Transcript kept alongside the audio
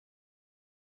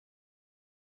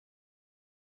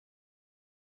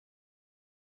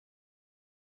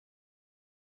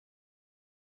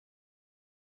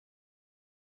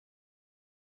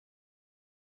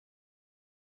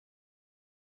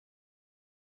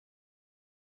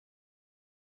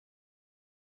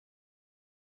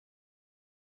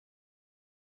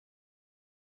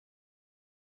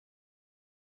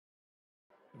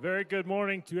Very good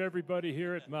morning to everybody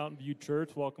here at Mountain View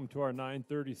Church. Welcome to our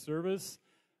 9:30 service.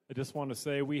 I just want to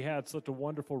say we had such a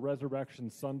wonderful Resurrection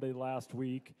Sunday last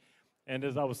week. And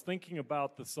as I was thinking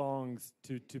about the songs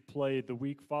to play the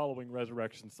week following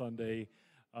Resurrection Sunday,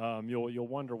 you'll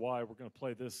wonder why we're going to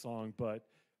play this song. But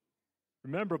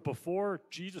remember, before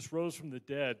Jesus rose from the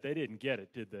dead, they didn't get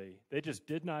it, did they? They just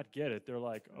did not get it. They're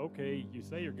like, okay, you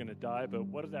say you're going to die, but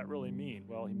what does that really mean?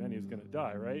 Well, he meant he was going to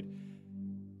die, right?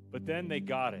 But then they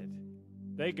got it.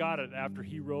 They got it after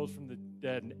he rose from the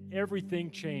dead, and everything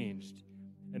changed.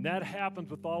 And that happens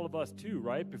with all of us too,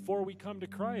 right? Before we come to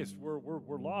Christ,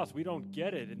 we're lost. We don't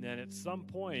get it. And then at some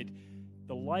point,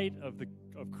 the light of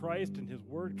Christ and his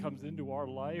word comes into our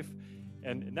life.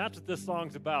 And that's what this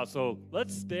song's about. So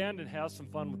let's stand and have some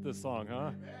fun with this song,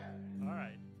 huh? All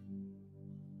right.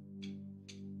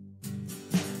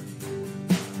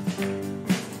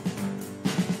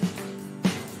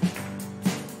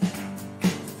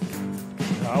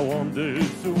 I wandered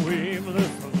so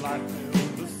aimless, a life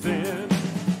filled with sin.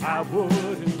 I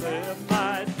wouldn't let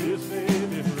my dear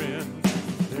Savior in.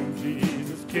 Then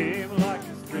Jesus came like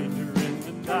a stranger in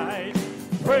the night.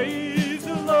 Praise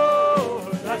the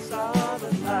Lord, I saw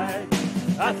the light.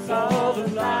 I saw the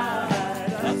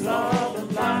light, I saw the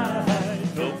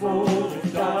light. No more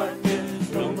darkness,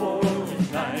 no more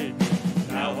night.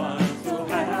 Now I'm so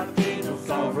happy, no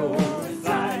sorrow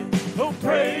inside. Oh,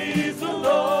 praise the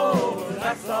Lord,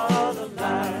 I saw the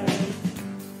light.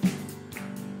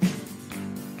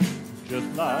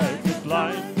 Just like a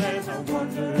blind man, I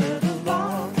wandered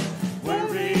along,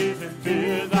 worries and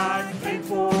fears I claimed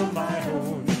for my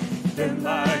own. Then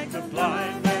like a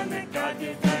blind man, that God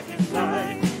gave back his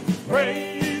sight.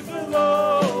 Praise the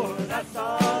Lord, I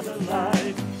saw the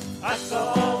light. I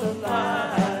saw the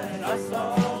light, I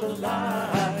saw the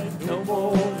light. No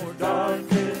more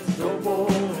darkness, no more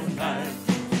night.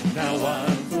 Now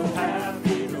I'm so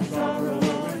happy, no sorrow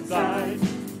inside.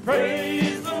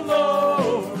 Praise the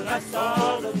Lord, I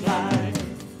saw the light.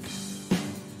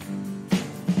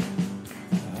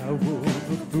 I was a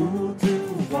fool to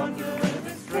wander and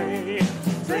astray.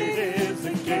 Straight is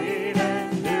the gate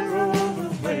and narrow the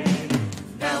way.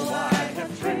 Now I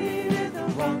have traded the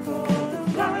wrong for the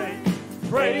right.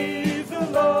 Praise the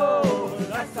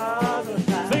Lord, I saw the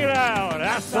light. Sing it out.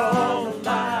 I saw the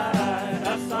light,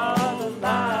 I saw the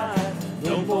light.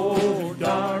 No more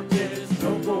darkness,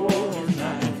 no more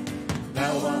night.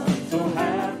 Now I'm so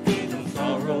happy, no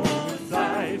sorrow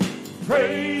inside.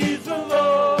 Praise the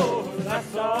Lord, I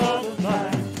saw the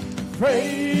light.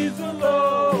 Praise the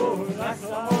Lord, I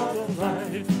saw the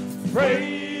light.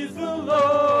 Praise the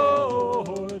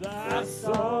Lord, I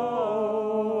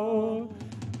saw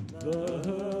the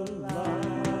light.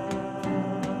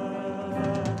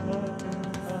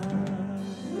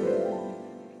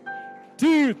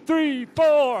 2, 3,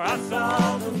 4. I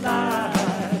saw the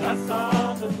light, I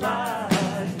saw the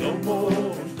light. No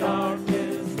more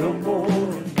darkness, no more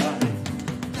night.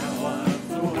 Now I'm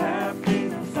so happy,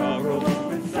 no sorrow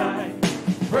inside.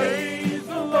 Praise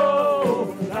the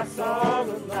Lord, I saw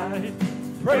the light.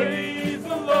 Praise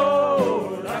the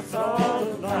Lord, I saw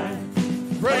the light.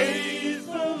 Praise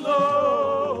the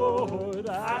Lord,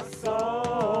 I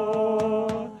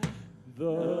saw the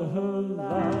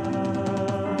light.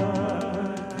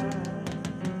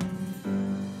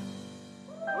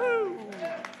 Woo!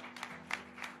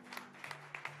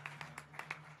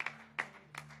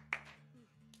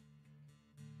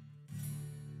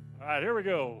 All right, here we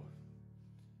go.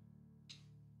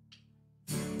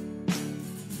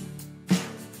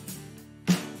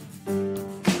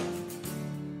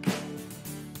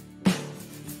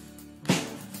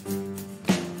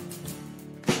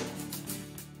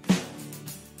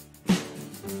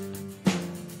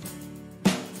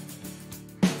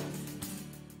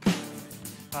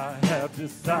 I have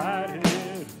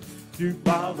decided to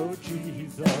follow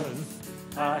Jesus.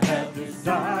 I have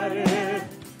decided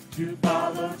to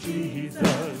follow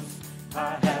Jesus.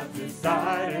 I have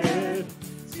decided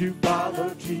to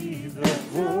follow Jesus.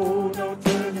 Oh, no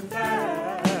turning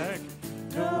back,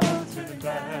 no turning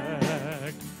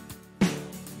back.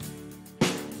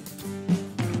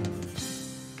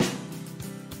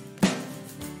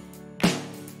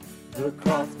 The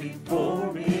cross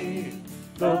before me,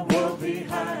 the world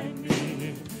behind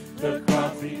me. The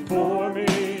cross before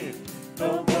me,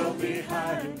 the world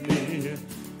behind me.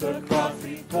 The cross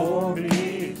before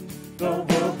me, the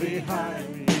world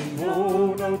behind me.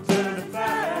 Oh, no turning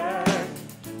back,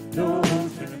 no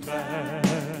turning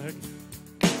back.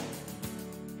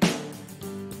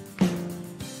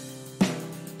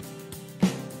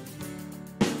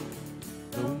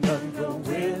 Though none go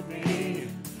with me,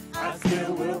 I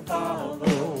still will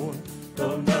follow.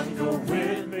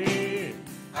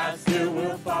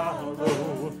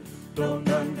 Though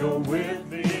none go with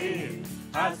me,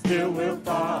 I still will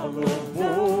follow.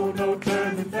 Oh, no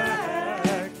turning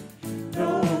back,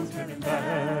 no turning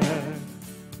back.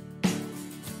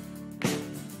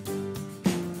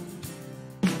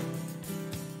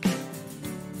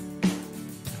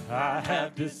 I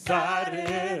have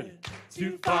decided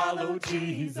to follow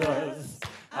Jesus.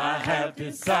 I have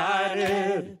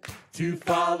decided to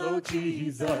follow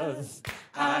Jesus.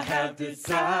 I have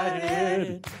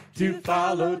decided to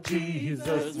follow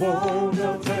Jesus. Whoa,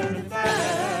 no turning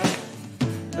back,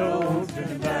 no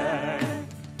turning back,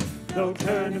 no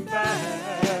turning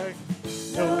back,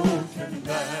 no turning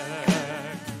back.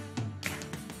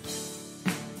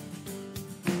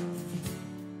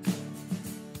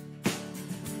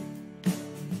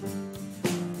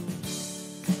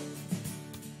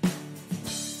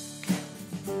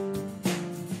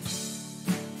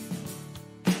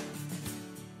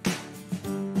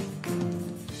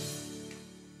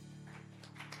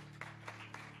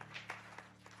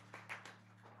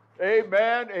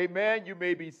 Amen, amen. You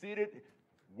may be seated.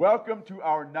 Welcome to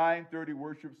our 9:30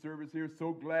 worship service here.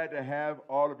 So glad to have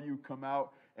all of you come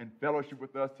out and fellowship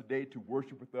with us today, to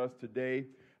worship with us today.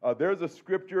 There's a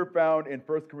scripture found in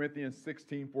 1 Corinthians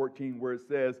 16:14 where it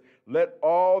says, "Let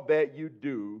all that you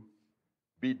do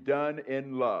be done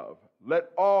in love."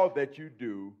 Let all that you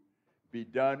do be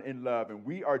done in love. And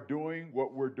we are doing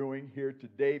what we're doing here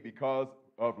today because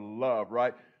of love,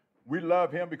 right? We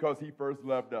love him because he first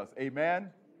loved us.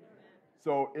 Amen?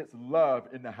 So it's love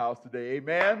in the house today.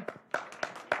 Amen?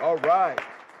 All right.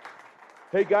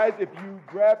 Hey, guys, if you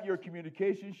grab your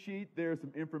communication sheet, there's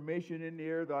some information in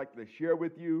there that I'd like to share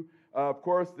with you. Of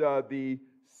course, the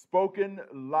spoken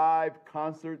live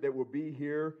concert that will be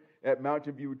here at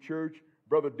Mountain View Church.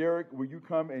 Brother Derek, will you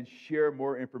come and share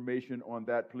more information on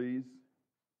that, please?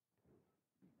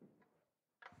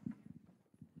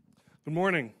 Good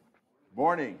morning.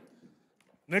 Morning.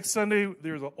 Next Sunday,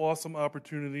 there's an awesome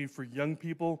opportunity for young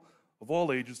people of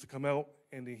all ages to come out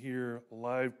and to hear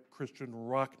live Christian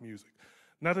rock music.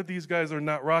 Not that these guys are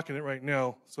not rocking it right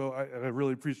now, so I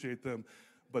really appreciate them.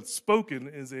 But Spoken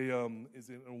is an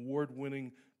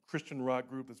award-winning Christian rock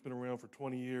group that's been around for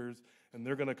 20 years, and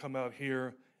they're going to come out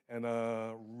here and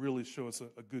really show us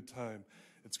a good time.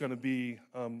 It's going to be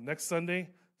next Sunday,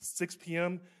 6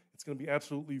 p.m. It's going to be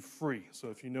absolutely free. So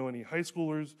if you know any high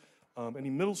schoolers,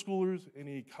 any middle schoolers,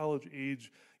 any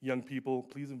college-age young people,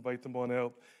 please invite them on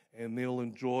out, and they'll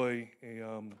enjoy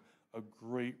a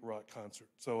great rock concert.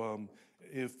 So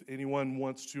if anyone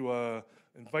wants to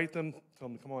invite them, tell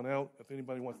them to come on out. If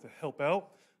anybody wants to help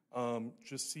out,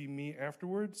 just see me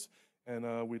afterwards,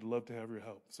 and we'd love to have your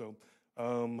help. So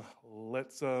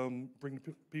let's bring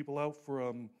people out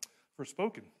for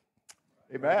Spoken.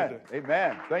 Amen.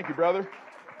 Amen. Thank you, brother.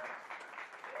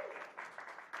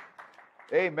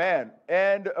 Amen.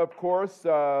 And, of course,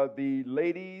 the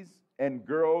ladies and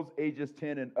girls ages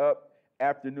 10 and up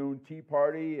afternoon tea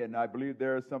party, and I believe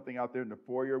there is something out there in the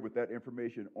foyer with that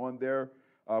information on there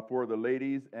for the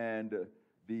ladies and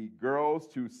the girls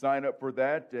to sign up for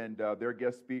that, and their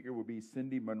guest speaker will be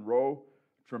Cindy Monroe.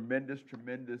 Tremendous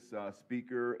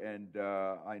speaker, and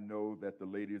I know that the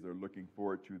ladies are looking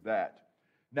forward to that.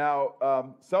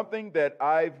 Now, something that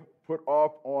I've put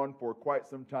off on for quite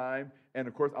some time, and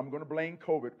of course, I'm going to blame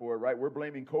COVID for it, right? We're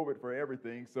blaming COVID for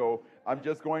everything, so I'm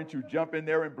just going to jump in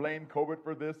there and blame COVID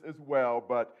for this as well.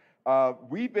 But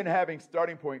we've been having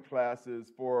starting point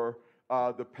classes for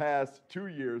the past 2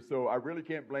 years, so I really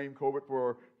can't blame COVID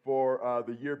for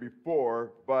the year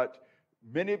before. But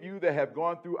many of you that have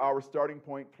gone through our starting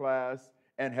point class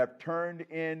and have turned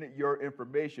in your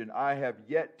information, I have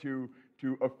yet to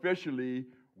officially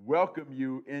welcome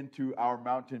you into our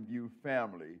Mountain View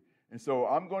family. And so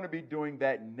I'm going to be doing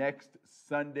that next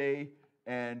Sunday.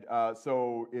 And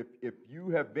so if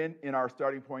you have been in our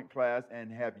starting point class and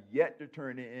have yet to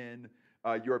turn in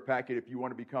your packet, if you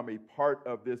want to become a part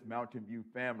of this Mountain View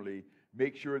family,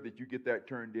 make sure that you get that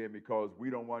turned in, because we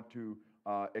don't want to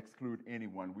exclude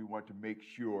anyone. We want to make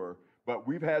sure. But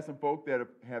we've had some folk that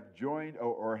have joined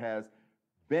or has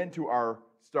been to our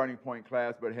starting point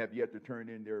class but have yet to turn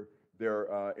in their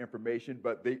information,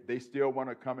 but they still want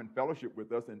to come and fellowship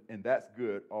with us, and that's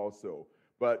good also.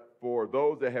 But for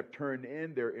those that have turned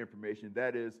in their information,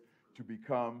 that is to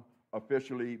become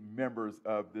officially members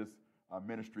of this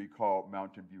ministry called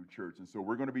Mountain View Church. And so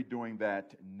we're going to be doing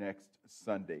that next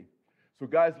Sunday. So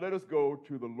guys, let us go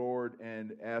to the Lord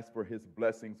and ask for his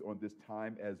blessings on this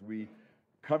time as we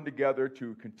come together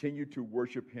to continue to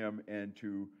worship him and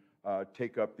to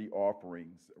take up the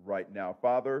offerings right now.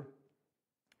 Father,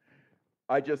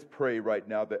 I just pray right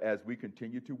now that as we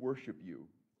continue to worship you,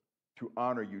 to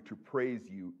honor you, to praise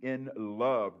you in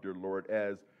love, dear Lord,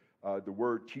 as the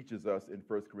word teaches us in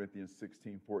 1 Corinthians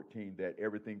 16:14, that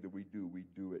everything that we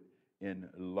do it in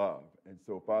love. And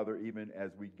so, Father, even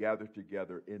as we gather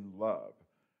together in love,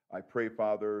 I pray,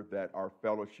 Father, that our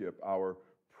fellowship, our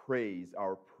praise,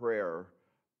 our prayer,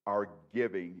 our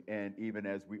giving, and even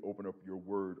as we open up your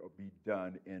word, will be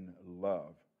done in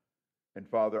love. And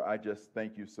Father, I just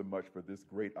thank you so much for this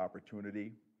great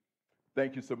opportunity.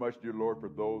 Thank you so much, dear Lord, for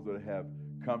those that have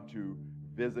come to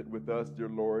visit with us, dear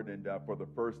Lord, and for the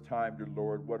first time, dear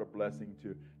Lord, what a blessing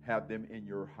to have them in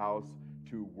your house,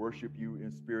 to worship you in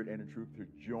spirit and in truth, to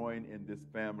join in this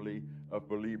family of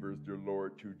believers, dear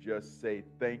Lord, to just say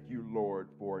thank you, Lord,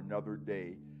 for another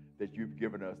day that you've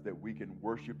given us, that we can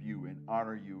worship you and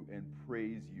honor you and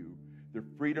praise you. The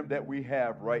freedom that we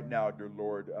have right now, dear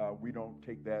Lord, we don't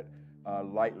take that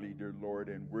lightly, dear Lord,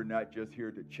 and we're not just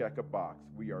here to check a box.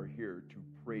 We are here to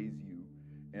praise you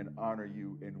and honor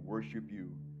you and worship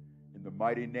you in the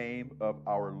mighty name of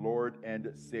our Lord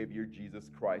and Savior, Jesus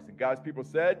Christ. And God's people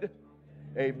said,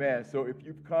 amen. So if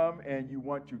you've come and you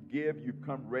want to give, you've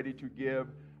come ready to give,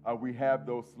 we have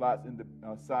those slots in the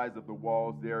sides of the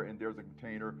walls there, and there's a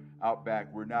container out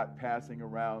back. We're not passing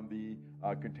around the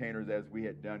containers as we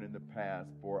had done in the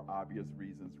past for obvious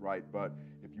reasons, right? But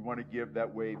if you want to give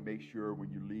that way, make sure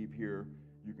when you leave here,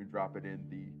 you can drop it in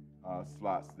the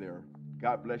slots there.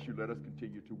 God bless you. Let us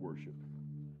continue to worship.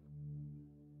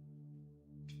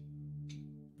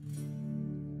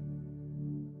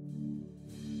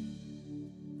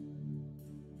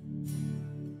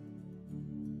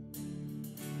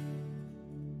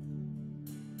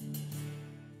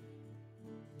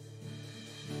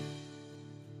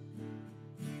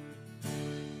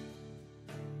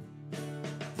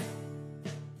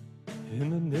 In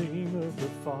the name of the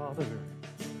Father,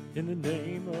 in the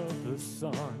name of the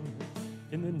Son,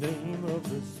 in the name of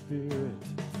the Spirit,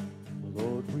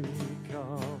 Lord, we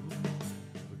come.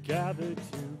 We're gathered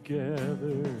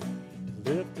together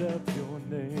to lift up your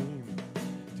name,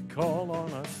 to call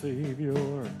on our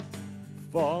Savior,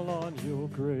 fall on your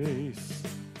grace.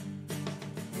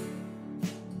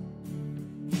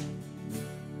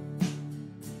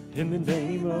 In the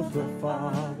name of the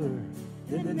Father,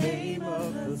 in the name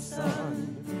of the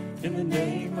Son, in the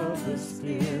name of the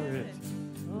Spirit,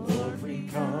 Lord, we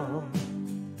come.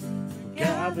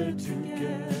 Gathered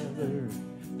together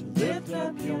to lift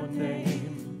up your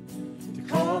name, to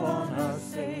call on our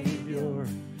Savior,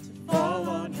 to fall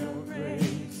on your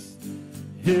grace.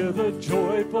 Hear the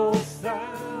joyful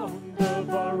sound of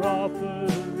our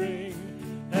offering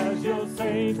as your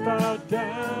saints bow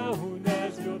down,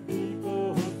 as your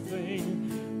people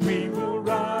sing. We will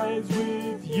rise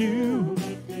with you,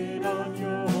 lifted on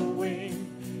your wing,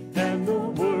 and the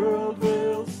world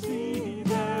will see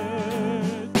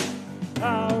that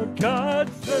our God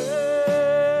saves,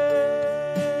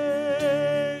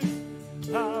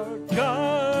 our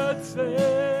God saves.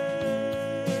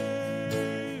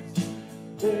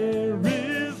 There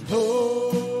is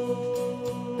hope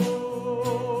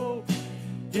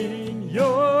in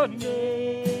your name.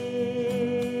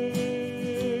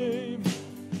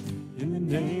 In the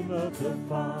name of the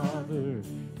Father,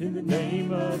 in the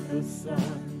name of the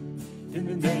Son, in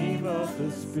the name of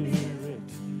the Spirit,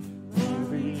 here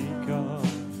we come.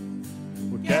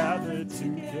 We're gathered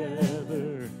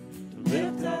together to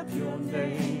lift up your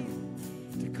name,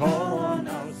 to call on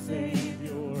our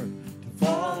Savior, to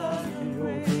fall under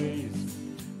your grace.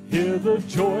 Hear the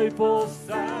joyful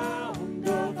sound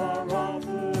of our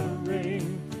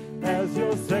offering as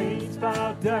your saints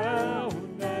bow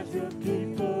down, as your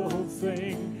people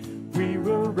sing. We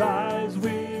will rise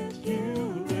with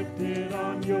you, lifted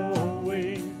on your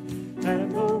wing,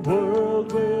 and the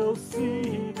world will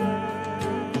see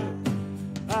that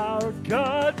our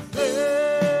God saves,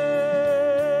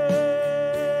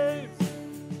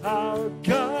 our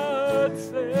God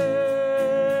saves.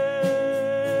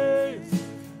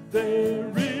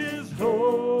 There is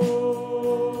hope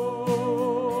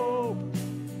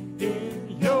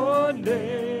in your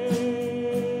name.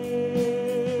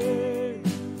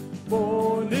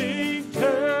 Morning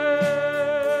turns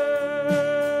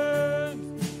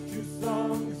to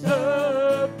songs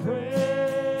of praise.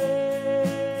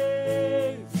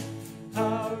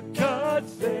 Our God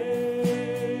saves,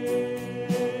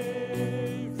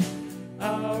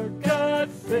 our God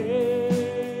saves.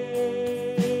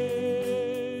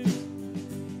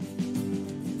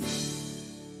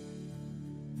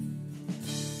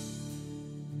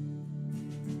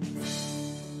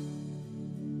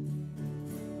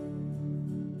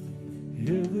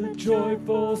 Hear the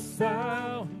joyful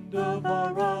sound of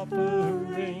our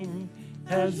offering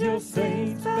as your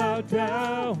saints bow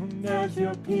down, as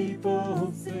your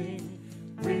people sing.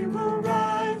 We will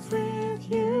rise with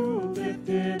you,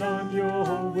 lifted on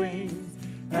your wings,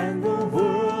 and the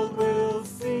world will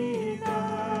see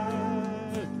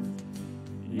that.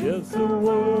 Yes, the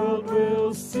world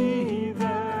will see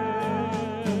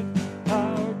that.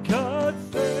 Our God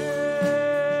saves.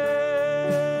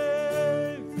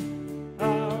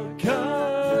 Our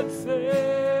God saves.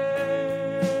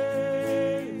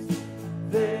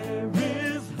 There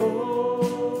is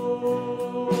hope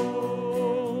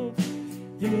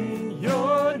in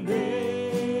your name.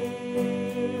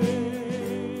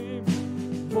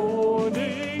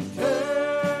 Morning turns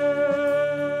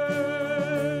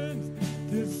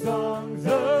to songs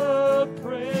of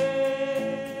praise.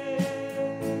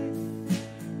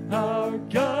 Our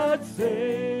God saves.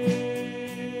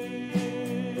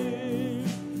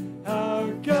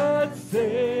 Our God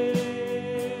saves.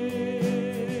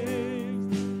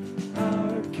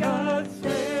 Our God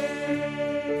saves.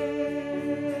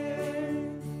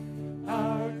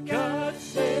 Our God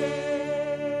saves.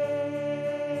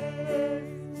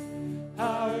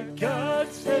 Our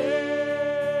God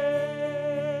saves.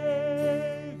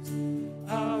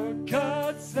 Our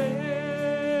God saves.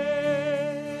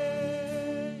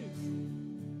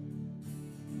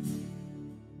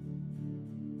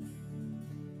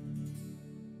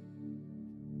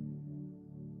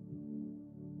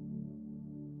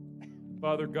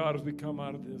 Father God, as we come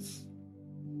out of this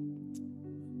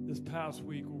past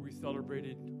week where we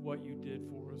celebrated what you did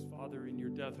for us, Father, in your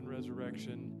death and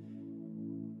resurrection,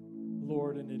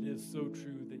 Lord, and it is so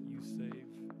true that you save.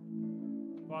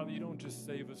 Father, you don't just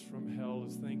save us from hell,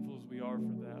 as thankful as we are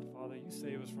for that. Father, you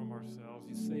save us from ourselves.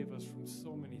 You save us from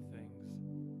so many things.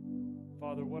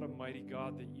 Father, what a mighty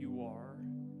God that you are,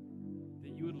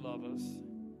 that you would love us,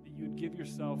 that you would give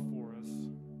yourself for us.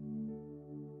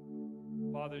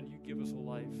 Father, and you give us a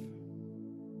life.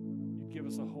 You give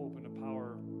us a hope and a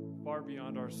power far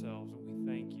beyond ourselves, and we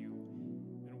thank you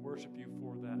and worship you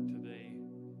for that today.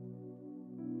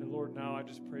 And Lord, now I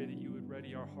just pray that you would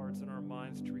ready our hearts and our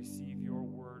minds to receive your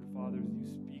word, Father, as you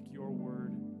speak your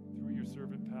word through your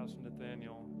servant, Pastor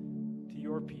Nathaniel, to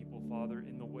your people, Father,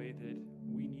 in the way that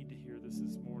we need to hear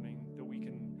this morning, that we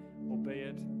can obey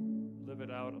it, live it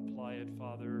out, apply it,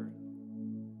 Father,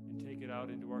 and take it out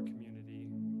into our community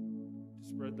to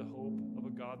spread the hope of a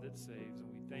God that saves. And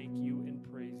we thank you and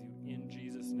praise you in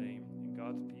Jesus' name. And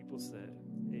God's people said,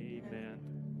 amen.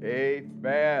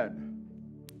 Amen.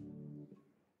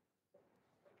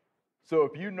 So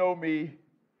if you know me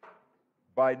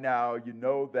by now, you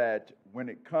know that when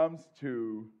it comes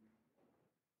to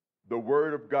the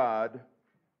Word of God,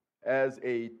 as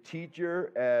a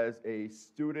teacher, as a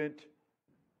student,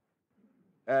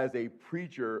 as a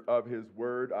preacher of His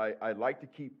Word, I like to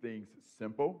keep things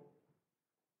simple.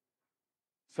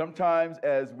 Sometimes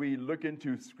as we look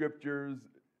into Scriptures,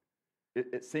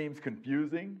 it seems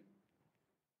confusing,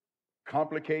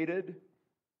 complicated,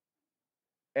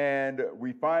 and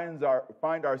we find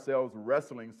ourselves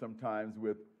wrestling sometimes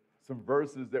with some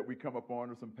verses that we come upon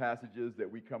or some passages that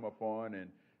we come upon and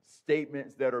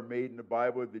statements that are made in the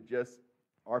Bible that just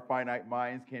our finite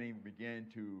minds can't even begin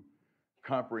to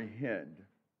comprehend.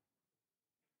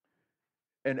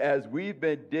 And as we've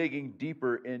been digging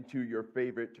deeper into your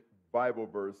favorite Bible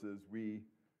verses, we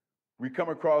come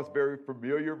across very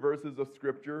familiar verses of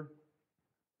Scripture,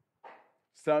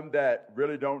 some that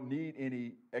really don't need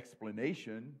any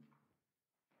explanation,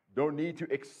 don't need to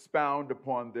expound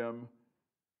upon them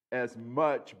as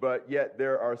much, but yet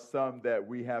there are some that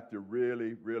we have to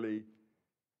really, really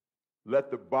let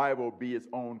the Bible be its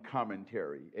own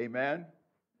commentary. Amen?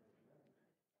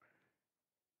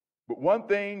 But one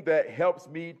thing that helps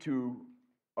me to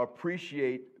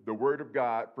appreciate the Word of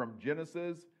God from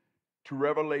Genesis to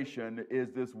Revelation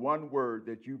is this one word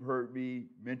that you've heard me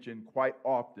mention quite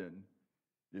often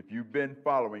if you've been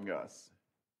following us.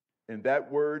 And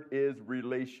that word is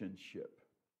relationship.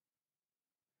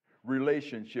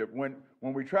 Relationship. When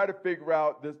we try to figure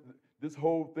out this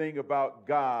whole thing about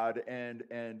God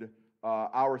and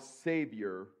our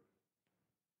Savior,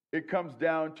 it comes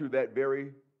down to that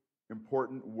very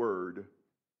important word,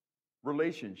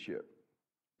 relationship.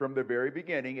 From the very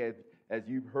beginning, as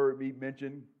you've heard me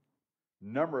mention a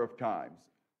number of times,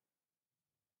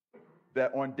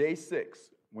 that on day 6,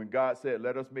 when God said,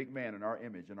 let us make man in our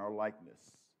image and our likeness,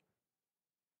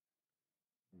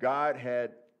 God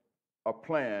had a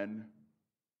plan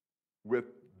with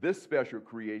this special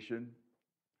creation,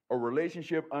 a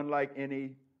relationship unlike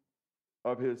any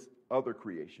of his other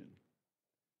creation.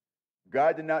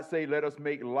 God did not say, let us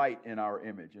make light in our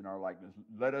image, in our likeness.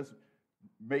 Let us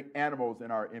make animals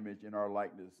in our image, in our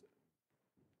likeness.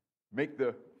 make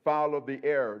the fowl of the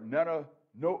air.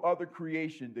 No other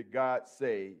creation did God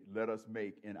say, let us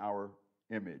make in our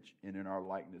image and in our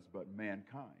likeness, but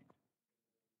mankind.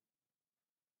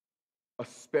 A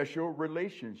special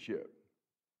relationship.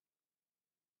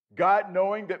 God,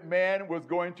 knowing that man was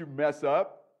going to mess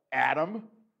up, Adam,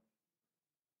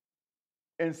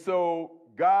 and so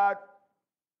God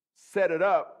set it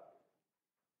up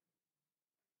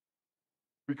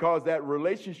because that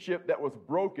relationship that was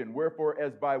broken, wherefore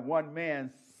as by one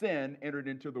man sin entered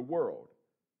into the world,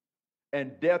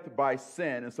 and death by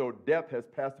sin, and so death has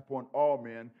passed upon all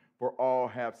men, for all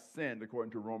have sinned,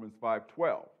 according to Romans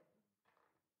 5:12.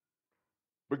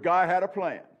 But God had a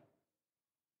plan.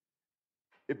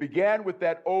 It began with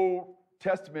that Old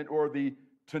Testament or the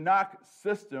Tanakh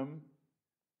system,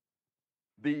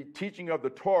 the teaching of the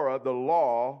Torah, the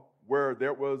law, where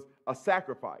there was a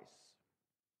sacrifice.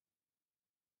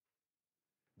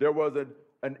 There was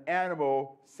an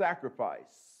animal sacrifice.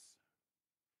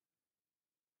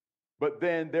 But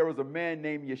then there was a man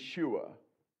named Yeshua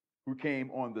who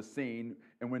came on the scene.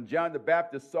 And when John the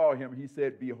Baptist saw him, he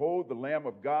said, "Behold, the Lamb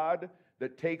of God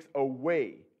that takes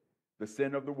away the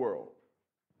sin of the world."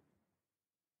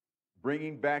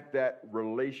 Bringing back that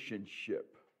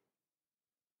relationship.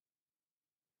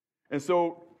 And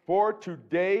so for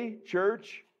today,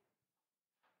 church,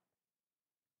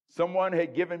 someone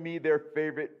had given me their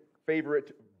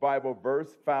favorite Bible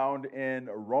verse found in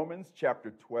Romans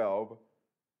chapter 12,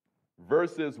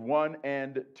 verses 1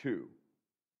 and 2.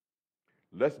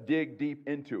 Let's dig deep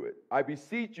into it. I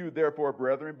beseech you, therefore,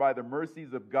 brethren, by the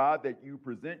mercies of God, that you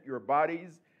present your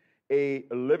bodies a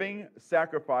living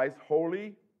sacrifice,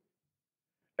 holy,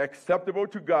 acceptable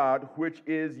to God, which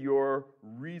is your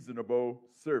reasonable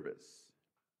service.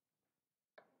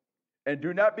 And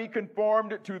do not be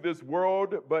conformed to this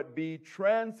world, but be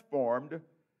transformed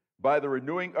by the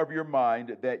renewing of your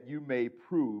mind, that you may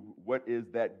prove what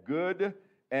is that good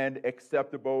and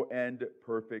acceptable and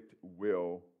perfect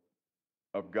will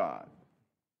of God.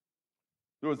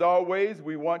 So as always,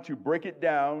 we want to break it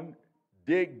down,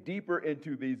 dig deeper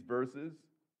into these verses,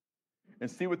 and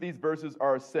see what these verses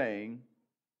are saying.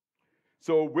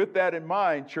 So with that in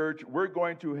mind, church, we're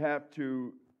going to have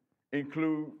to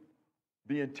include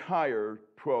the entire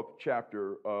 12th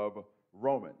chapter of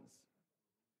Romans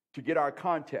to get our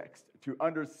context, to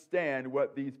understand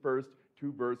what these first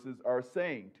two verses are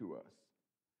saying to us.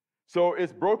 So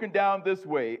it's broken down this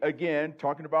way, again,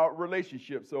 talking about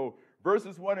relationships. So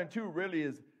verses 1 and 2 really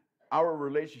is our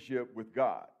relationship with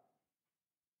God.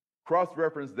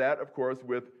 Cross-reference that, of course,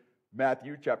 with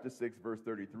Matthew chapter 6, verse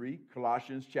 33,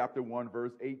 Colossians chapter 1,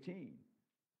 verse 18.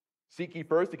 Seek ye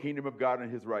first the kingdom of God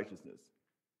and his righteousness.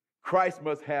 Christ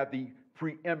must have the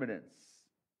preeminence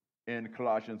in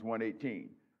Colossians 1:18.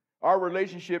 Our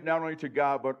relationship not only to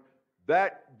God, but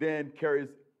that then carries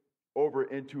over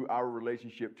into our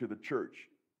relationship to the church,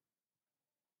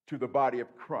 to the body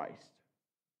of Christ.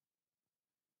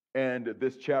 And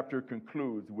this chapter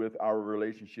concludes with our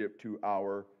relationship to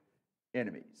our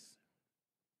enemies.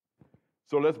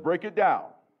 So let's break it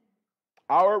down.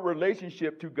 Our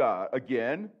relationship to God,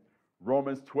 again,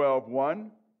 Romans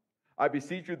 12:1. I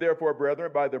beseech you, therefore,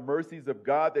 brethren, by the mercies of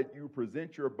God, that you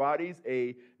present your bodies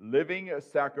a living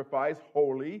sacrifice,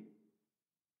 holy,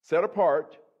 set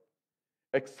apart,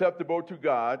 acceptable to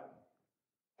God,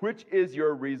 which is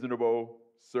your reasonable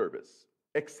service.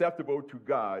 Acceptable to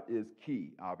God is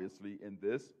key, obviously, in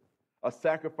this. A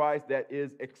sacrifice that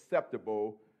is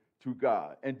acceptable to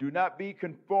God. And do not be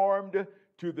conformed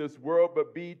to this world,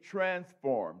 but be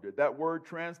transformed. That word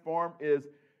transform is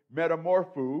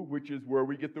metamorpho, which is where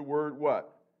we get the word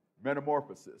what?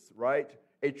 Metamorphosis, right?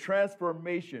 A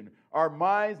transformation. Our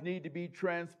minds need to be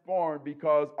transformed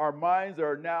because our minds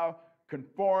are now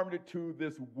conformed to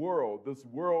this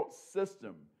world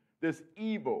system, this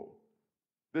evilness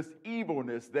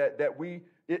that we,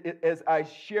 as I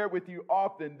share with you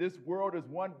often, this world is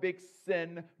one big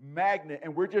sin magnet,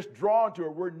 and we're just drawn to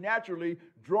it. We're naturally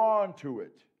drawn to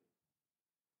it.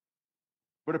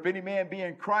 But if any man be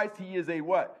in Christ, he is a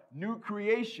what? New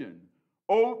creation.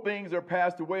 Old things are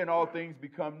passed away and all things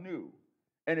become new.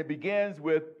 And it begins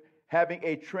with having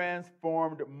a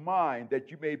transformed mind, that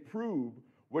you may prove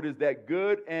what is that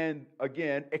good and,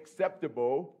 again,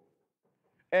 acceptable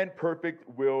and perfect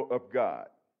will of God.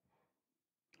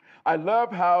 I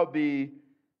love how the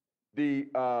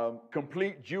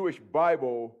complete Jewish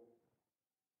Bible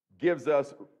gives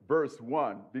us verse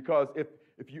 1, because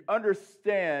if you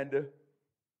understand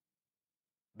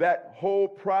that whole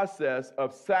process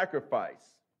of sacrifice,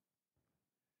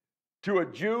 to a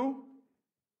Jew,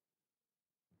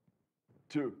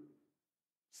 to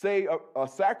say a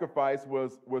sacrifice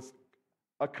was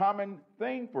a common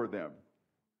thing for them.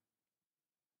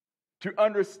 To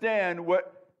understand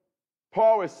what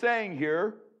Paul is saying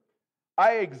here,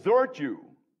 I exhort you,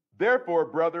 therefore,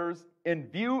 brothers, in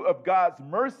view of God's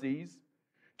mercies,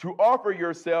 to offer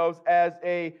yourselves as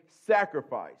a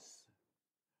sacrifice.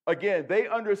 Again, they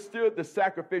understood the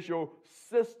sacrificial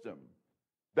system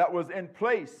that was in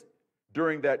place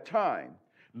during that time,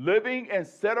 living and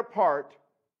set apart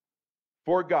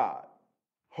for God,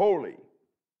 holy.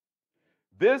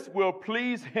 This will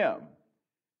please him.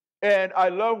 And I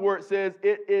love where it says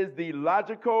it is the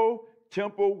logical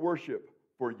temple worship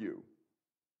for you.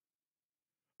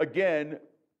 Again,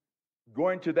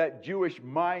 going to that Jewish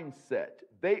mindset,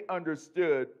 they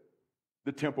understood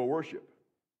the temple worship.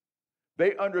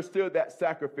 They understood that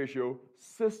sacrificial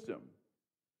system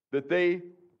that they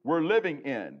were living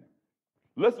in.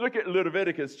 Let's look at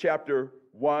Leviticus chapter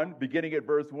 1, beginning at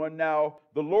verse 1. Now,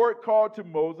 the Lord called to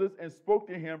Moses and spoke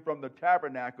to him from the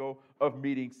tabernacle of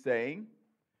meeting, saying,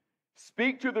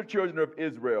 speak to the children of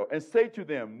Israel and say to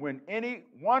them, when any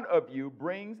one of you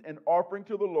brings an offering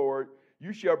to the Lord,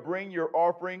 you shall bring your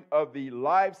offering of the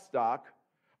livestock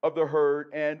of the herd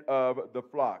and of the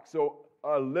flock. So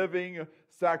a living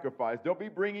sacrifice. Don't be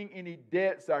bringing any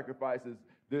dead sacrifices.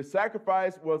 The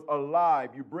sacrifice was alive.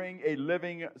 You bring a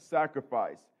living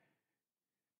sacrifice.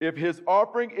 If his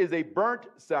offering is a burnt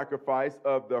sacrifice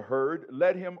of the herd,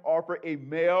 let him offer a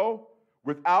male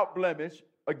without blemish,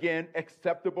 again,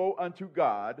 acceptable unto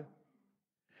God.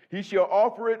 He shall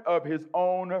offer it of his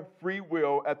own free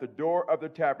will at the door of the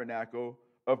tabernacle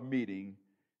of meeting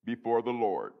before the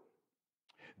Lord.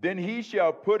 Then he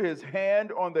shall put his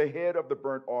hand on the head of the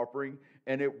burnt offering,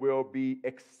 and it will be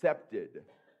accepted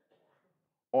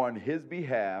on his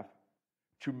behalf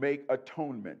to make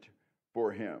atonement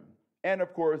for him. And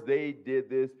of course, they did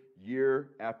this year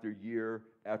after year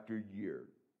after year.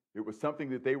 It was something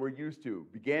that they were used to.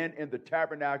 Began in the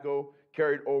tabernacle,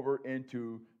 carried over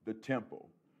into the temple.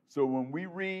 So when we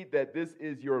read that this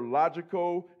is your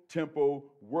logical temple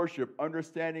worship,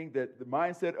 understanding that the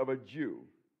mindset of a Jew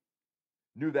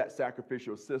knew that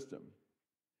sacrificial system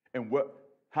and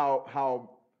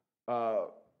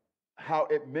how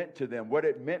it meant to them, what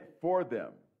it meant for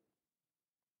them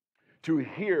to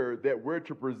hear that we're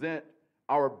to present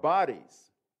our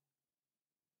bodies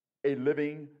a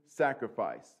living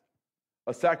sacrifice,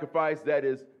 a sacrifice that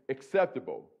is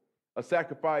acceptable, a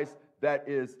sacrifice that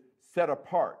is set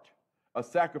apart, a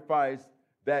sacrifice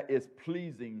that is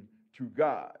pleasing to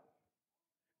God.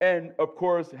 And of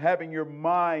course, having your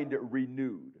mind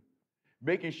renewed,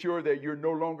 making sure that you're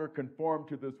no longer conformed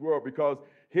to this world, because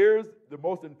here's the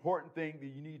most important thing that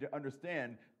you need to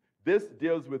understand. This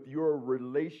deals with your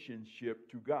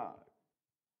relationship to God.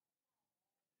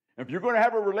 If you're going to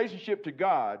have a relationship to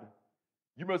God,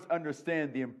 you must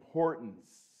understand the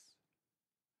importance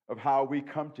of how we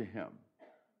come to him.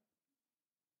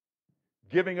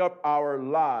 Giving up our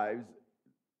lives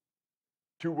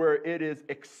to where it is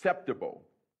acceptable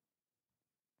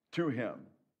to him.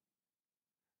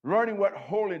 Learning what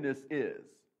holiness is.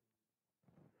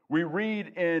 We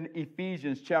read in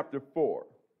Ephesians chapter 4.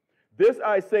 This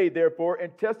I say, therefore,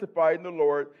 and testify in the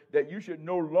Lord, that you should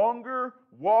no longer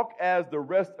walk as the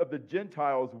rest of the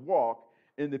Gentiles walk,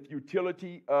 in the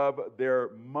futility of their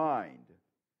mind,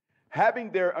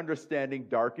 having their understanding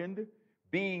darkened,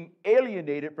 being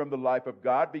alienated from the life of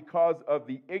God because of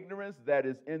the ignorance that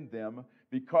is in them,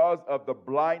 because of the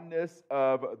blindness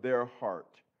of their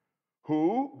heart,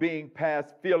 who, being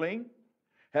past feeling,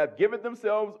 have given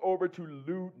themselves over to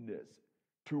lewdness,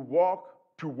 to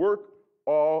work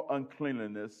all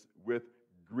uncleanliness with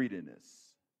greediness.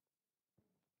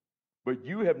 But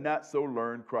you have not so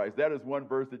learned Christ. That is one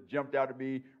verse that jumped out at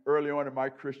me early on in my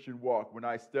Christian walk when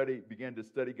I began to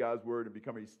study God's Word and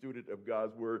become a student of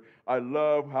God's Word. I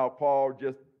love how Paul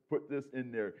just put this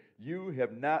in there. You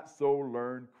have not so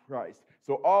learned Christ.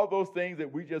 So all those things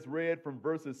that we just read from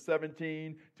verses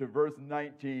 17 to verse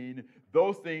 19,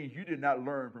 those things you did not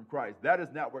learn from Christ. That is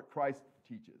not what Christ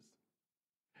teaches.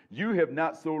 You have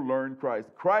not so learned Christ.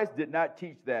 Christ did not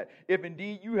teach that. If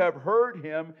indeed you have heard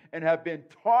him and have been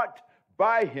taught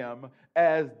by him,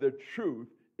 as the truth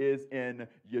is in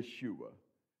Yeshua.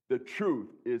 The truth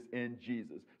is in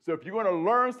Jesus. So if you're going to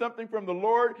learn something from the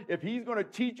Lord, if he's going to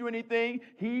teach you anything,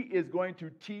 he is going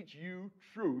to teach you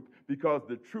truth, because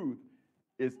the truth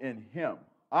is in him.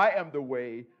 I am the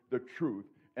way, the truth,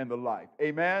 and the life.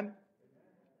 Amen?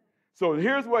 So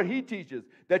here's what he teaches,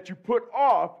 that you put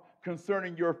off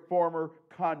concerning your former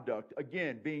conduct.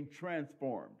 Again, being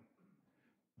transformed.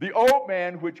 The old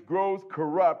man which grows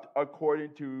corrupt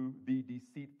according to the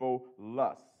deceitful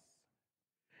lusts.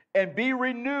 And be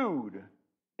renewed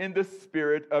in the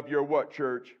spirit of your what,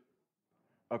 church?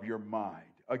 Of your mind.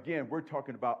 Again, we're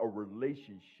talking about a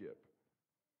relationship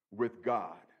with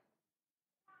God.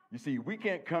 You see, we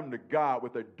can't come to God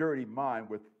with a dirty mind,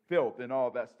 with filth and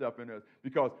all that stuff in us,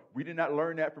 because we did not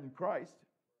learn that from Christ.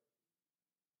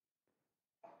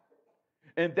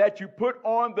 And that you put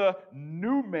on the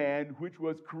new man, which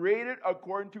was created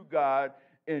according to God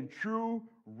in true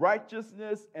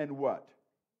righteousness and what?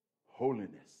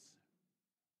 Holiness.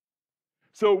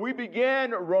 So we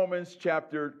began Romans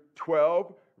chapter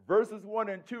 12, verses 1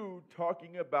 and 2,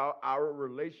 talking about our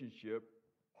relationship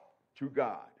to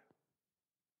God.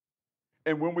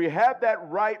 And when we have that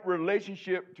right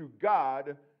relationship to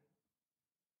God,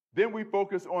 then we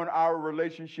focus on our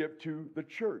relationship to the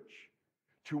church,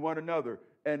 to one another.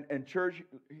 And church,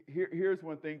 here's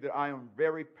one thing that I am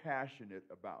very passionate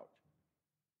about.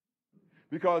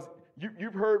 Because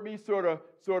you've heard me sort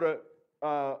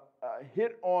of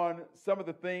hit on some of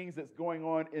the things that's going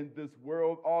on in this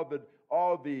world, all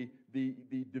the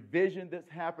division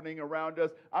that's happening around us.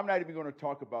 I'm not even going to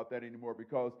talk about that anymore,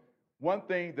 because one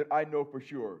thing that I know for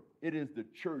sure, it is the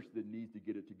church that needs to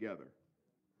get it together.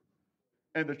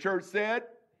 And the church said,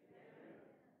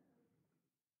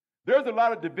 there's a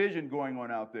lot of division going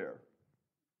on out there.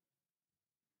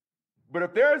 But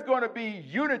if there's going to be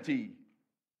unity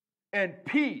and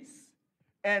peace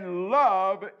and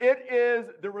love, it is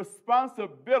the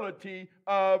responsibility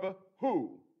of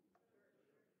who?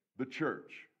 The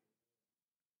church.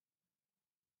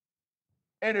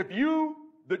 And if you,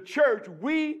 the church,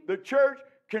 we, the church,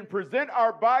 can present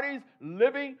our bodies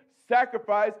living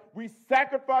sacrifice, we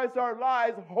sacrifice our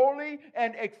lives holy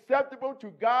and acceptable to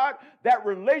God, that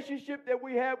relationship that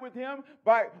we have with Him,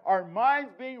 by our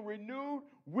minds being renewed,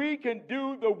 we can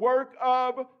do the work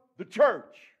of the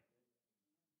church.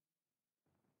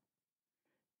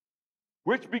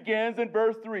 Which begins in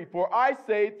verse 3. For I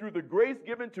say, through the grace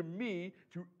given to me,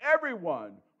 to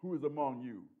everyone who is among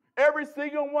you, every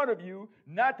single one of you,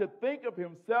 not to think of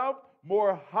himself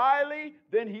more highly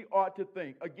than he ought to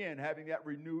think. Again, having that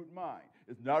renewed mind.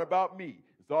 It's not about me.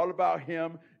 It's all about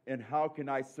Him and how can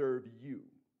I serve you.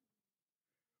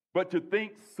 But to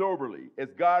think soberly,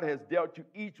 as God has dealt to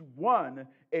each one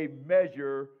a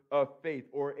measure of faith,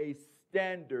 or a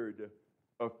standard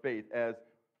of faith, as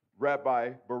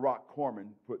Rabbi Barak Korman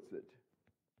puts it.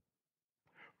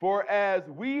 For as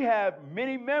we have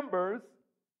many members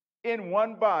in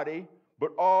one body,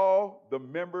 but all the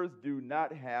members do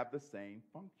not have the same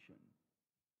function.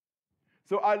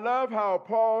 So I love how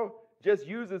Paul just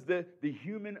uses the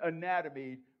human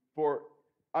anatomy for,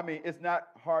 it's not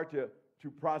hard to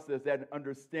process that and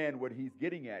understand what he's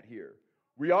getting at here.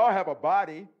 We all have a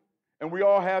body, and we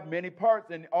all have many parts,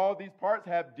 and all these parts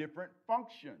have different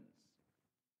functions.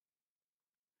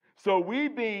 So we,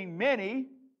 being many,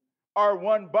 are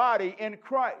one body in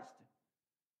Christ.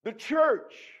 The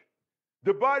church,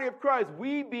 the body of Christ,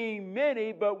 we being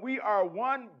many, but we are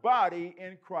one body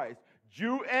in Christ.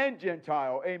 Jew and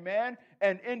Gentile, amen,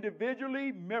 and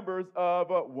individually members of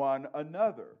one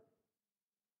another.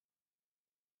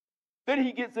 Then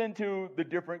he gets into the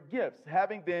different gifts.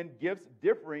 Having then gifts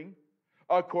differing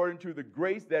according to the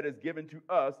grace that is given to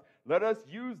us, let us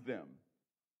use them.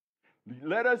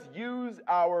 Let us use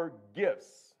our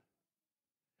gifts.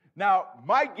 Now,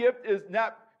 my gift is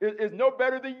no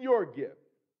better than your gift.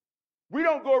 We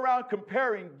don't go around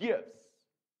comparing gifts.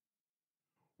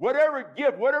 Whatever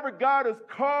gift, whatever God has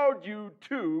called you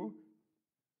to,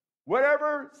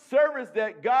 whatever service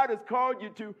that God has called you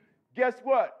to, guess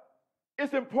what?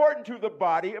 It's important to the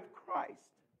body of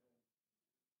Christ.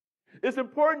 It's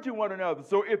important to one another.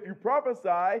 So if you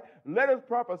prophesy, let us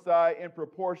prophesy in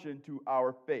proportion to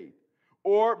our faith.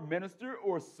 Or minister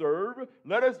or serve,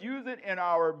 let us use it in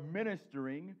our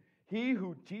ministering. He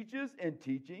who teaches in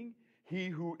teaching, he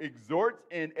who exhorts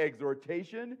in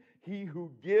exhortation, he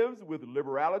who gives with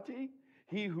liberality,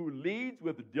 he who leads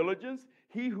with diligence,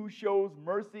 he who shows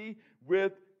mercy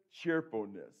with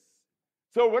cheerfulness.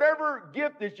 So whatever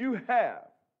gift that you have,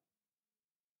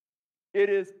 it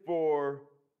is for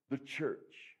the church.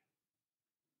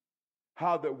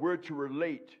 How that we're to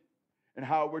relate and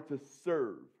how we're to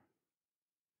serve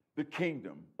the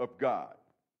kingdom of God.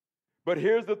 But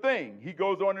here's the thing. He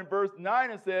goes on in verse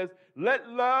 9 and says, let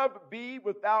love be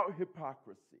without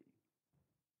hypocrisy.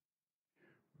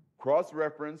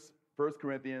 Cross-reference 1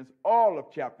 Corinthians, all of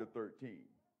chapter 13.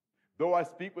 Though I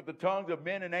speak with the tongues of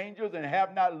men and angels and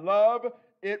have not love,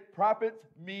 it profits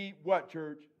me what,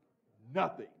 church?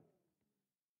 Nothing.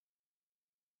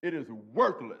 It is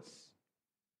worthless,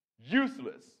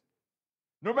 useless.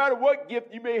 No matter what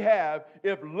gift you may have,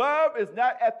 if love is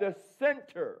not at the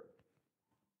center,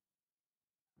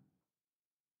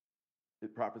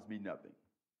 it profits me nothing.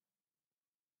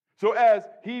 So as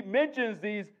he mentions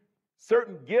these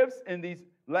certain gifts in these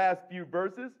last few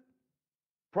verses,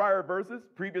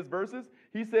 previous verses,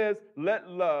 he says, let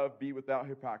love be without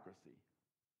hypocrisy.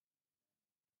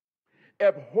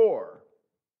 Abhor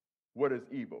what is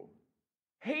evil.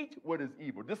 Hate what is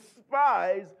evil.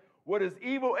 Despise what is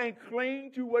evil and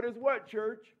cling to what is what,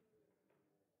 church?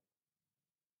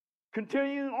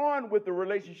 Continuing on with the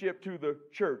relationship to the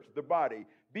church, the body.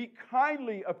 Be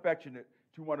kindly affectionate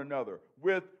to one another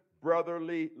with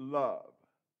brotherly love.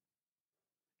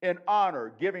 In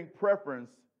honor, giving preference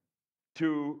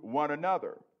to one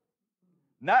another.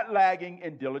 Not lagging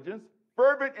in diligence,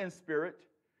 fervent in spirit,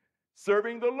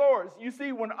 serving the Lord. You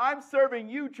see, when I'm serving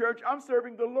you, church, I'm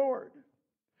serving the Lord.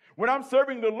 When I'm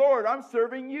serving the Lord, I'm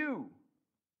serving you.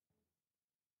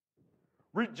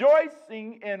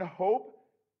 Rejoicing in hope,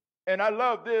 and I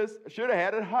love this, should have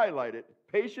had it highlighted,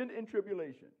 patient in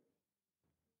tribulation.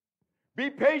 Be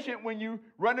patient when you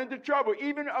run into trouble,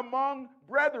 even among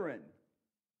brethren.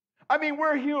 I mean,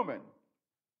 we're human.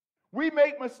 We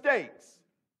make mistakes.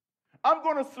 I'm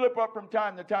going to slip up from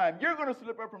time to time. You're going to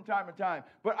slip up from time to time.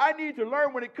 But I need to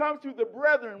learn when it comes to the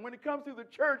brethren, when it comes to the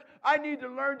church, I need to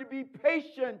learn to be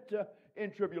patient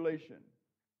in tribulation.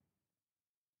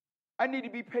 I need to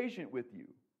be patient with you.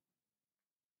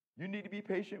 You need to be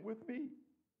patient with me.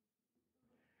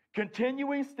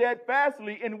 Continuing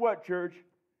steadfastly in what, church?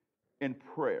 In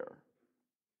prayer.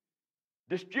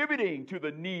 Distributing to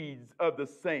the needs of the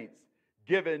saints,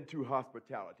 given to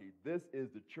hospitality. This is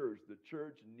the church. The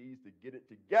church needs to get it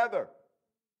together.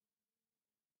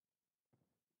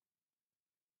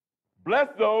 Bless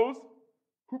those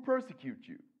who persecute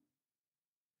you.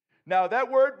 Now,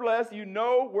 that word bless, you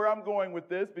know where I'm going with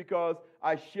this because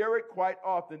I share it quite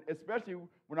often, especially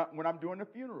when I'm doing a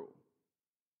funeral.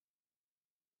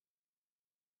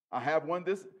 I have one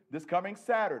this coming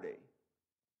Saturday.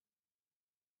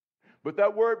 But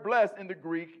that word bless in the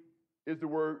Greek is the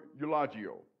word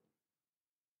eulogio.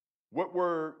 What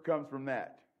word comes from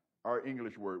that? Our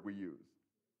English word we use.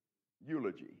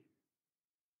 Eulogy.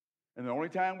 And the only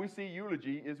time we see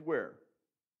eulogy is where?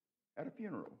 At a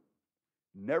funeral.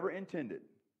 Never intended.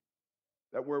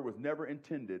 That word was never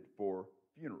intended for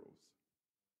funerals.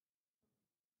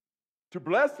 To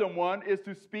bless someone is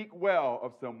to speak well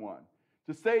of someone.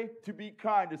 To be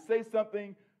kind, to say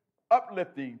something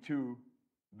uplifting to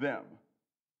them.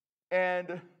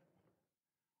 And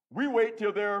we wait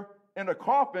till they're in a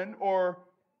coffin or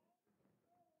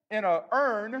in an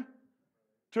urn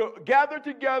to gather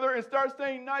together and start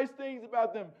saying nice things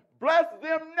about them. Bless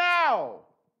them now.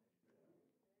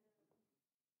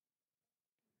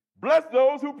 Bless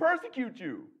those who persecute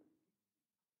you.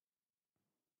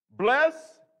 Bless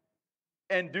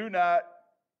and do not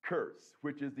curse,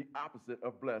 which is the opposite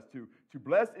of bless. To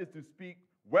bless is to speak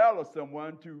well of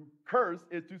someone. To curse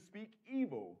is to speak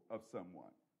evil of someone.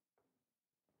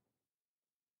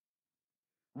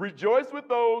 Rejoice with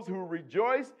those who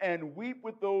rejoice and weep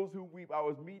with those who weep. I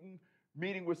was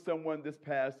meeting with someone this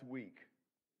past week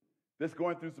that's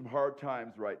going through some hard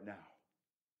times right now.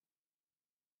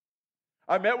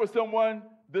 I met with someone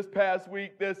this past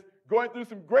week that's going through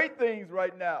some great things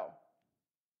right now.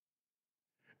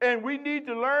 And we need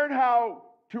to learn how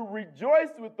to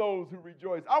rejoice with those who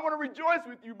rejoice. I want to rejoice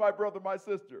with you, my brother, my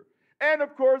sister. And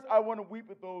of course, I want to weep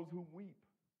with those who weep.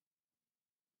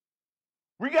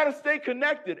 We got to stay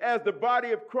connected as the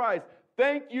body of Christ.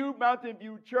 Thank you, Mountain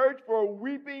View Church, for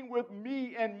weeping with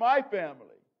me and my family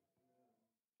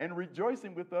and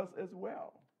rejoicing with us as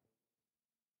well.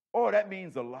 Oh, that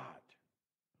means a lot.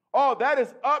 Oh, that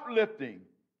is uplifting.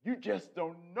 You just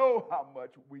don't know how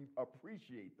much we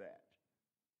appreciate that.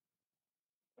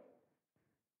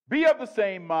 Be of the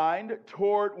same mind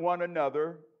toward one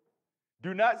another.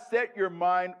 Do not set your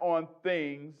mind on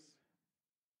things,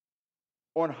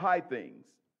 on high things,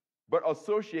 but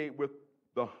associate with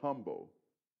the humble.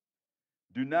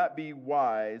 Do not be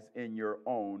wise in your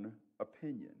own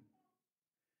opinion.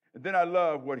 And then I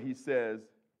love what he says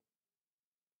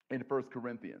in 1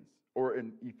 Corinthians, or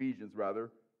in Ephesians rather,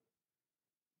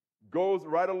 goes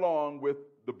right along with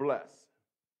the bless.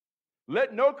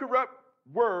 Let no corrupt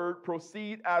word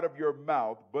proceed out of your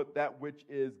mouth, but that which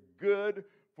is good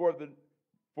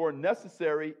for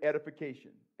necessary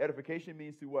edification. Edification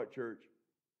means to what, church?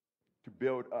 To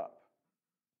build up.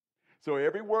 So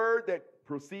every word that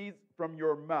proceeds from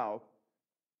your mouth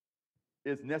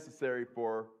is necessary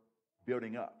for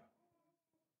building up.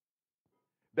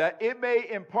 That it may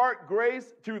impart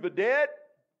grace to the dead?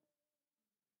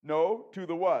 No, to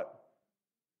the what?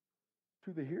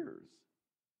 To the hearers.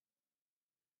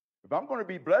 If I'm going to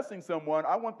be blessing someone,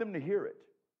 I want them to hear it.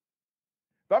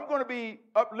 If I'm going to be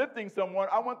uplifting someone,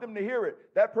 I want them to hear it.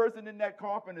 That person in that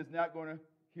coffin is not going to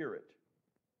hear it.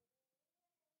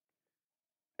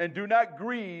 And do not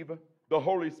grieve the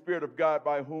Holy Spirit of God,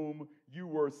 by whom you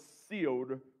were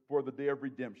sealed for the day of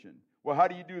redemption. Well, how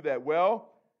do you do that?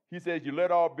 Well, he says, you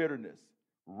let all bitterness,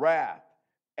 wrath,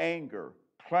 anger,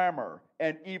 clamor,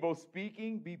 and evil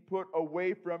speaking be put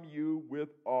away from you with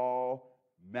all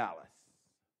malice.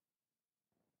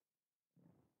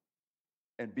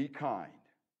 And be kind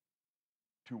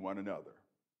to one another.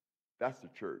 That's the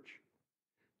church.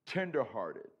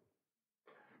 Tenderhearted,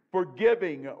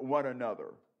 forgiving one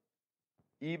another,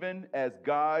 even as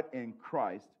God in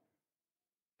Christ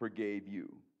forgave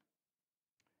you.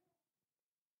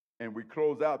 And we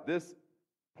close out this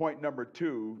point number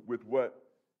 2 with what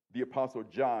the Apostle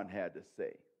John had to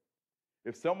say.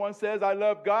 If someone says, I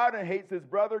love God and hates his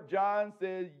brother, John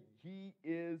says he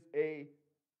is a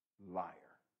liar.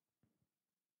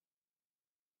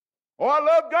 Oh, I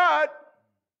love God,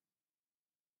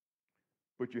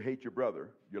 but you hate your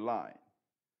brother, you're lying.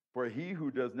 For he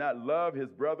who does not love his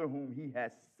brother whom he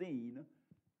has seen,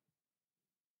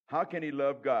 how can he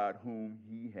love God whom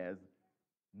he has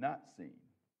not seen?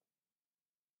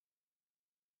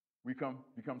 We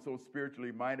become so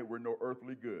spiritually minded, we're no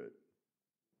earthly good.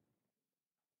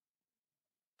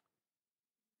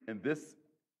 And this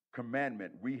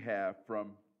commandment we have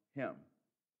from him,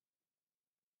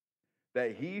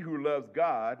 that he who loves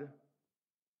God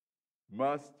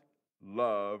must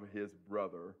love his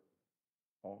brother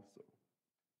also.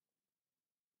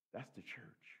 That's the church.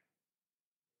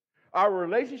 Our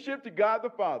relationship to God the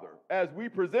Father, as we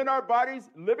present our bodies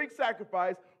living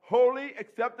sacrifice, holy,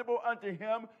 acceptable unto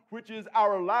him, which is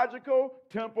our logical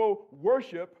temple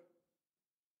worship,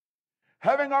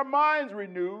 having our minds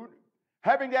renewed,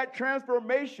 having that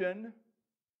transformation,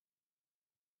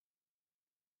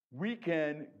 we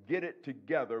can get it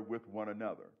together with one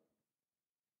another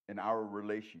in our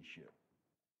relationship.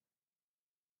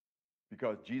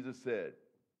 Because Jesus said,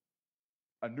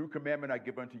 a new commandment I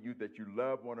give unto you, that you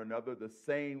love one another the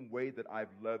same way that I've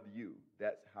loved you.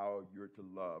 That's how you're to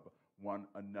love one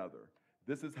another.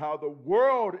 This is how the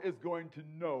world is going to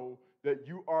know that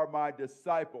you are my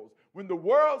disciples. When the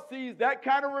world sees that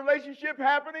kind of relationship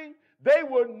happening, they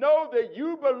will know that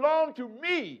you belong to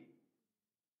me.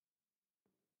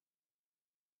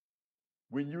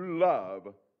 When you love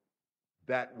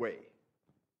that way.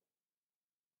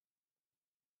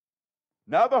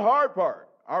 Now the hard part,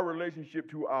 our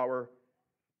relationship to our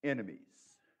enemies.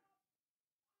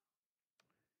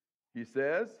 He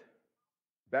says,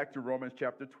 back to Romans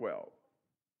chapter 12,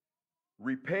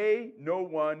 repay no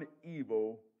one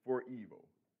evil for evil.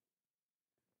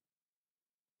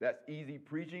 That's easy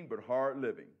preaching, but hard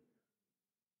living.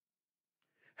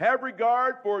 Have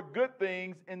regard for good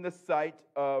things in the sight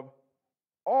of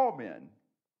all men,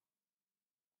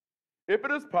 if it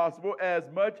is possible, as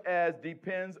much as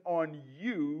depends on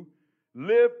you,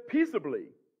 live peaceably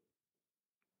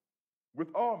with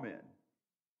all men.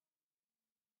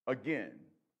 Again,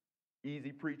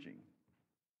 easy preaching,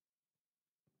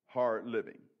 hard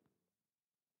living.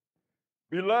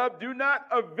 Beloved, do not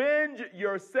avenge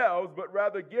yourselves, but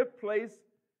rather give place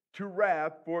to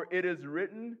wrath, for it is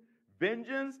written,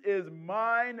 vengeance is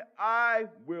mine, I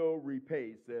will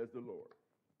repay, says the Lord.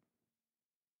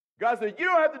 God said, you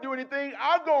don't have to do anything.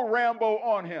 I'll go Rambo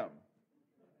on him.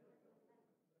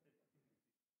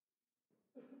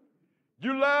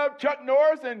 You love Chuck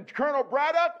Norris and Colonel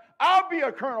Braddock? I'll be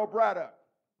a Colonel Braddock.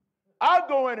 I'll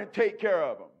go in and take care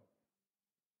of them.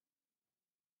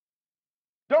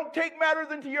 Don't take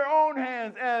matters into your own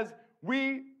hands as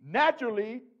we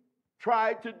naturally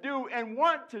try to do and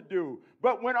want to do.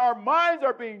 But when our minds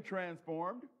are being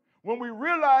transformed, when we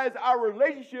realize our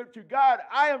relationship to God,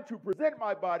 I am to present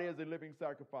my body as a living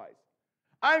sacrifice.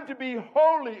 I am to be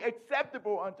wholly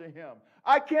acceptable unto him.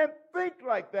 I can't think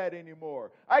like that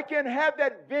anymore. I can't have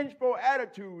that vengeful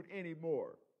attitude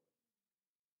anymore.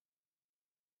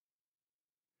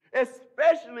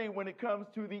 Especially when it comes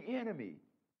to the enemy.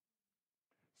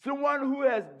 Someone who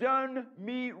has done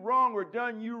me wrong or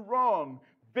done you wrong.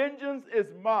 Vengeance is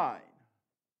mine.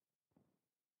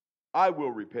 I will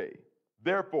repay.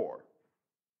 Therefore,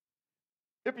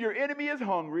 if your enemy is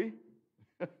hungry,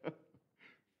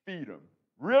 feed him.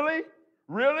 Really?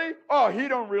 Really? Oh, he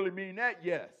don't really mean that.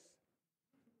 Yes.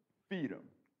 Feed him.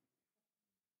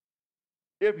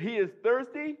 If he is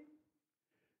thirsty,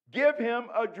 give him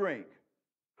a drink.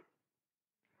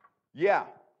 Yeah.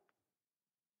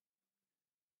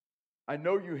 I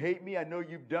know you hate me. I know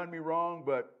you've done me wrong,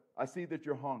 but I see that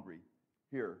you're hungry.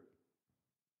 Here.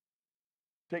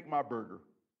 Take my burger.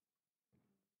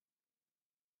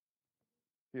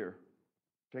 Here.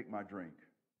 Take my drink.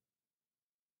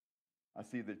 I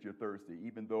see that you're thirsty,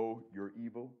 even though you're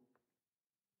evil,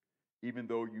 even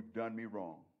though you've done me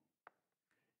wrong,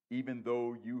 even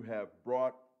though you have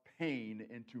brought pain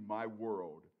into my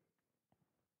world.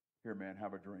 Here, man,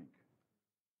 have a drink.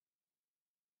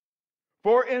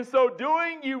 For in so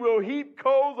doing, you will heap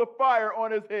coals of fire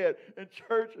on his head. In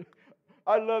church,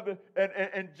 I love it.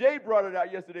 And Jay brought it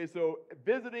out yesterday. So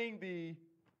visiting the,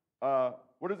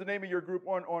 what is the name of your group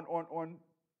on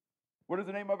what is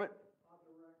the name of it?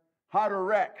 How to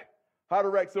Wreck.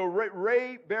 So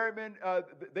Ray Berryman,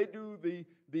 they do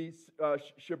the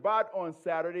Shabbat on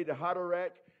Saturday, the How to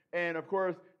Wreck. And of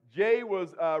course, Jay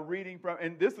was reading from,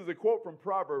 and this is a quote from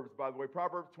Proverbs, by the way.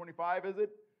 Proverbs 25, is it?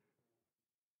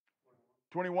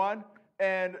 21.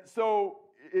 And so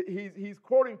he's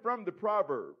quoting from the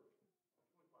proverb.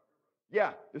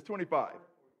 Yeah, it's 25.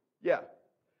 Yeah.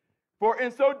 For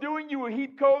in so doing, you will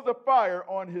heap coals of fire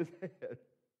on his head.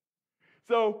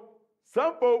 So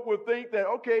some folk would think that,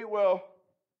 okay, well,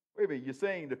 wait a minute, you're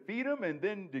saying to feed him and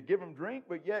then to give him drink,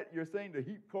 but yet you're saying to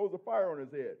heap coals of fire on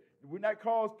his head. Wouldn't that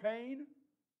cause pain?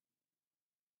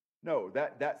 No,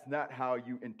 that's not how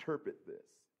you interpret this.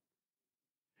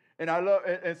 And I love,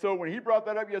 and so when he brought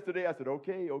that up yesterday, I said,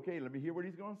 okay, let me hear what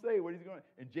he's going to say.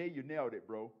 And Jay, you nailed it,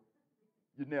 bro.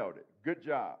 You nailed it. Good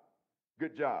job.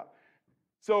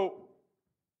 So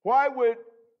why would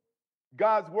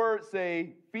God's word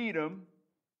say, feed him,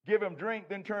 give him drink,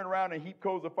 then turn around and heap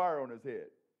coals of fire on his head?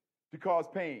 To cause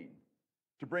pain,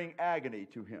 to bring agony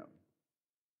to him.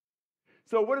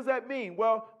 So what does that mean?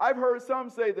 Well, I've heard some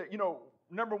say that,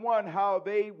 number one, how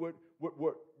they would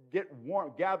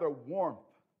gather warmth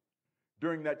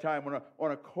during that time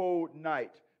on a cold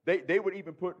night. They would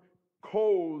even put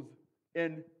coals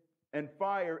and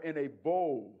fire in a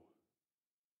bowl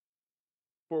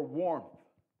for warmth.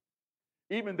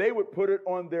 Even they would put it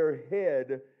on their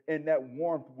head, and that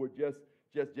warmth would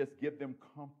just give them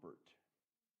comfort.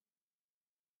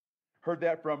 Heard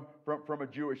that from a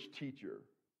Jewish teacher.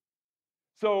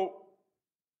 So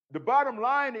the bottom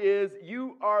line is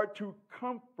you are to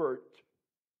comfort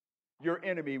your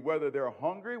enemy, whether they're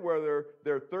hungry, whether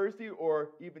they're thirsty, or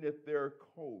even if they're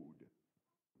cold.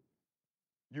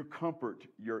 You comfort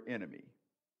your enemy.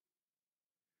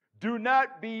 Do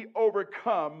not be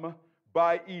overcome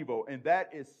by evil. And that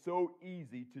is so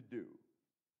easy to do.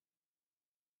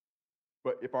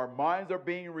 But if our minds are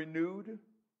being renewed,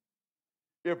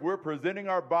 if we're presenting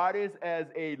our bodies as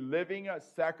a living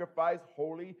sacrifice,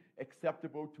 holy,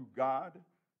 acceptable to God,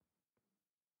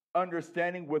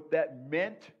 understanding what that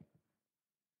meant,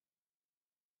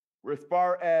 as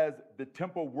far as the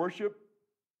temple worship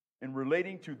and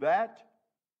relating to that,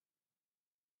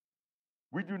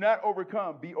 we do not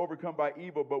be overcome by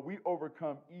evil, but we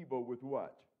overcome evil with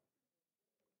what?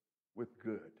 With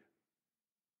good.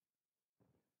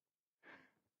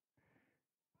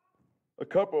 A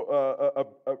couple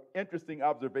of interesting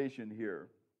observation here.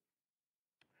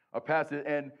 A passage,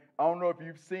 and I don't know if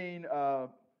you've seen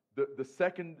the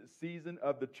second season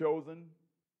of The Chosen,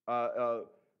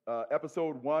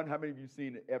 episode 1. How many of you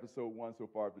seen episode 1 so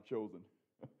far of The Chosen?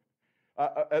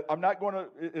 I'm not going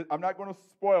to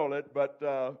spoil it, but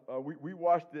we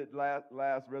watched it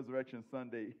last Resurrection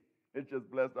Sunday. It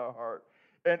just blessed our heart,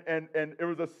 and there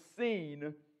was a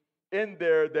scene in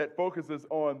there that focuses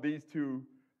on these two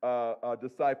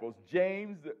disciples,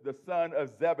 James, the son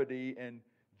of Zebedee, and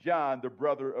John, the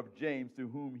brother of James, to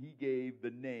whom he gave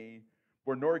the name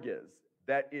Boanerges,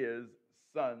 that is,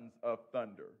 sons of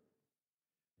thunder.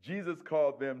 Jesus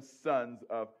called them sons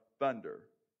of thunder.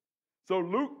 So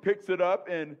Luke picks it up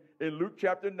in Luke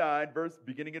chapter 9,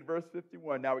 beginning at verse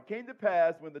 51. Now it came to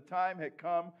pass when the time had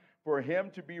come for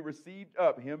him to be received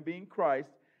up, him being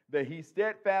Christ, that he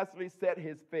steadfastly set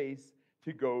his face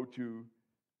to go to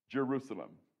Jerusalem.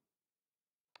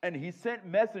 And he sent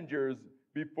messengers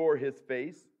before his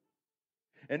face.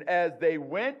 And as they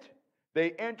went,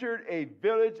 they entered a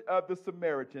village of the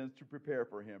Samaritans to prepare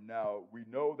for him. Now, we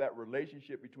know that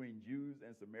relationship between Jews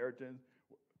and Samaritans,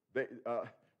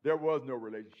 there was no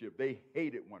relationship. They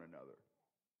hated one another.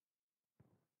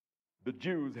 The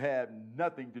Jews had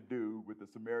nothing to do with the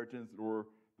Samaritans, or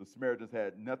the Samaritans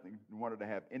wanted to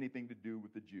have anything to do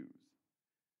with the Jews.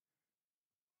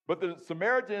 But the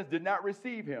Samaritans did not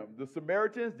receive him. The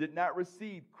Samaritans did not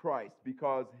receive Christ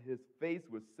because his face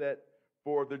was set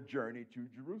for the journey to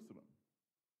Jerusalem.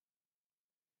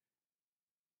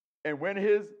 And when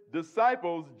his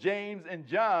disciples, James and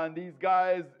John, these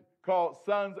guys called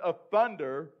sons of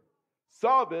thunder,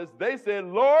 saw this, they said,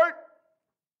 Lord,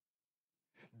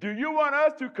 do you want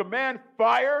us to command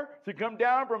fire to come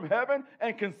down from heaven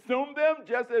and consume them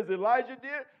just as Elijah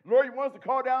did? Lord, you want us to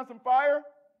call down some fire?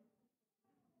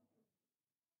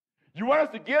 You want us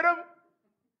to get them?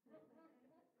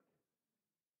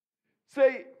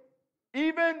 Say,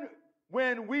 even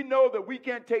when we know that we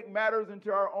can't take matters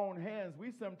into our own hands,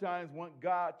 we sometimes want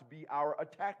God to be our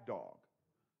attack dog.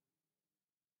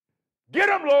 Get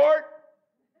them, Lord.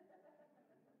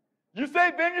 You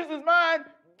say vengeance is mine,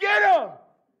 get them.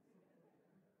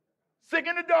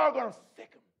 Sicken the dog on them,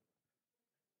 sick them.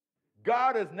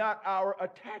 God is not our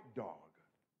attack dog.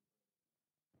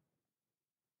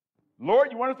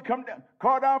 Lord, you want us to come down,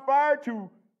 call down fire to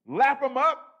lap them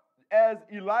up as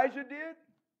Elijah did?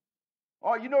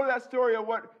 Oh, you know that story of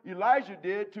what Elijah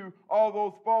did to all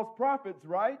those false prophets,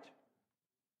 right?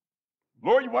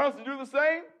 Lord, you want us to do the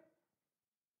same?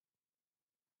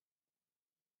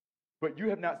 But you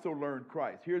have not so learned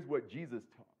Christ. Here's what Jesus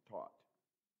taught.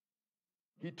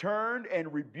 He turned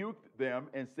and rebuked them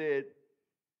and said,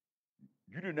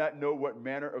 you do not know what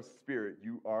manner of spirit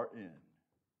you are in.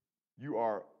 You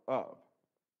are of.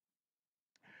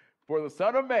 For the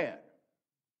Son of Man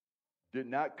did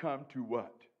not come to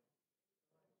what?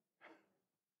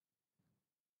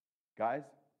 Guys,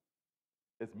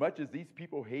 as much as these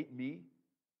people hate me,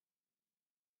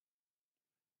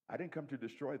 I didn't come to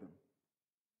destroy them.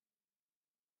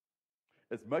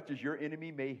 As much as your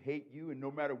enemy may hate you, and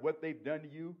no matter what they've done to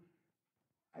you,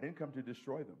 I didn't come to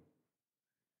destroy them.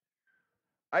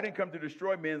 I didn't come to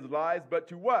destroy men's lives, but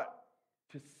to what?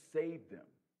 To save them.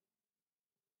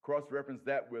 Cross-reference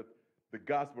that with the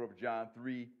Gospel of John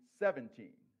 3:17.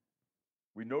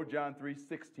 We know John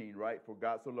 3:16, right? For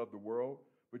God so loved the world.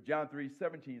 But John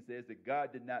 3:17 says that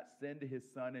God did not send his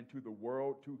Son into the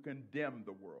world to condemn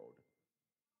the world,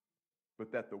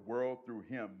 but that the world through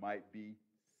him might be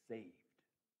saved.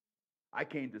 I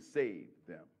came to save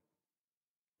them.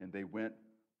 And they went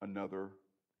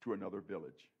to another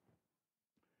village.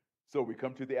 So we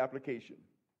come to the application.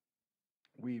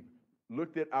 We've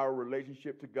looked at our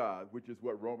relationship to God, which is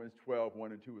what Romans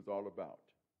 12:1 and 2 is all about.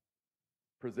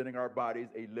 Presenting our bodies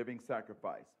a living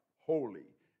sacrifice, holy,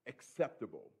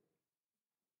 acceptable.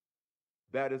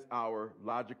 That is our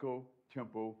logical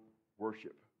temple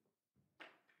worship.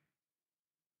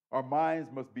 Our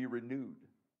minds must be renewed.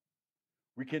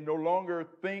 We can no longer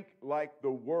think like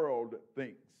the world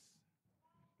thinks,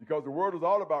 because the world is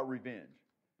all about revenge.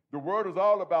 The world is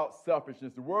all about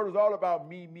selfishness. The world is all about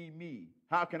me, me, me.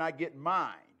 How can I get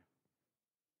mine?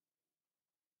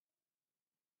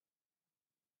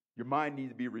 Your mind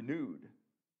needs to be renewed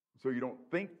so you don't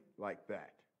think like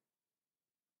that.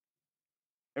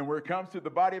 And when it comes to the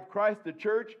body of Christ, the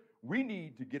church, we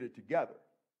need to get it together.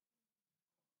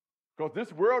 Because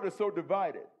this world is so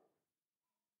divided.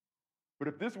 But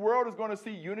if this world is going to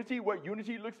see unity, what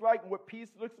unity looks like and what peace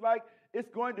looks like, it's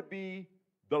going to be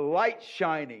the light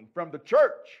shining from the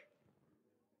church.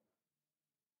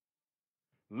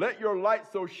 Let your light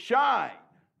so shine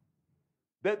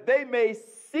that they may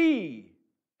see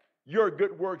your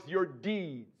good works, your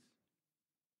deeds.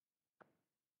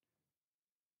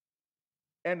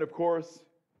 And of course,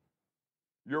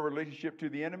 your relationship to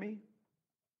the enemy.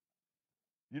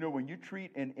 You know, when you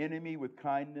treat an enemy with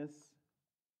kindness,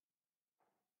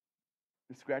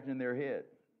 they're scratching their head.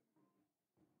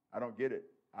 I don't get it.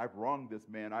 I've wronged this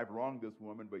man, I've wronged this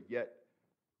woman, but yet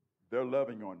they're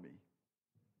loving on me.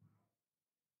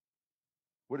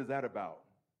 What is that about?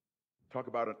 Talk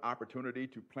about an opportunity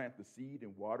to plant the seed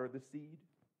and water the seed.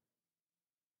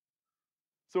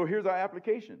 So here's our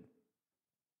application.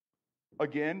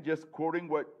 Again, just quoting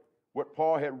what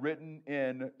Paul had written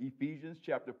in Ephesians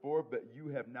chapter 4, but you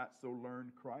have not so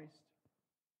learned Christ.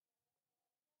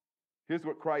 Here's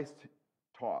what Christ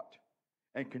taught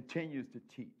and continues to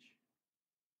teach.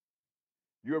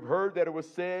 You have heard that it was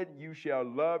said, you shall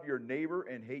love your neighbor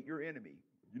and hate your enemy.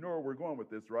 You know where we're going with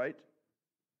this, right?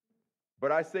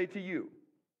 But I say to you,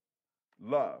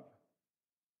 love,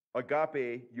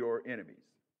 agape your enemies.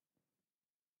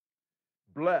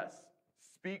 Bless,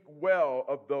 speak well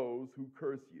of those who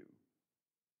curse you.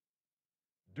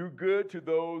 Do good to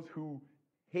those who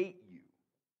hate you.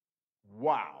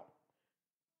 Wow.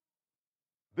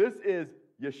 This is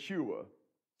Yeshua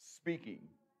speaking.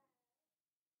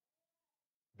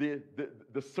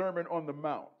 The Sermon on the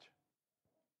Mount.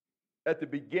 At the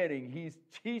beginning, he's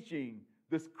teaching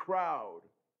this crowd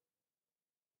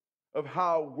of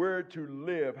how we're to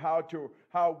live,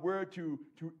 how we're to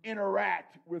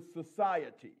interact with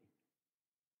society.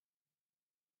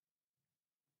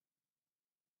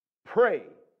 Pray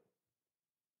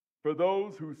for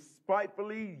those who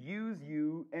spitefully use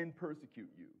you and persecute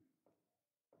you.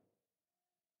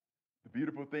 The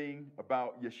beautiful thing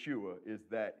about Yeshua is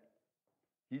that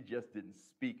he just didn't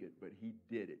speak it, but he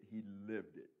did it. He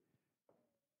lived it.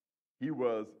 He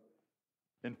was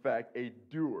In fact, a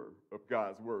doer of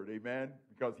God's word. Amen?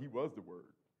 Because he was the word.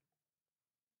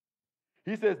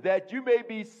 He says, that you may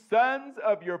be sons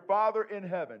of your Father in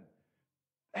heaven.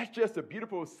 That's just a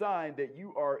beautiful sign that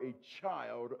you are a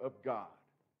child of God.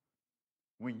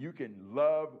 When you can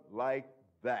love like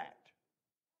that.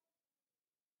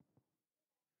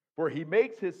 For he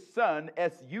makes his sun,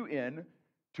 S-U-N,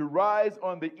 to rise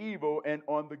on the evil and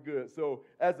on the good. So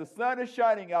as the sun is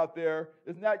shining out there,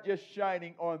 it's not just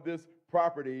shining on this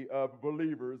property of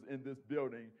believers in this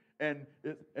building, and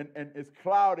it's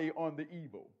cloudy on the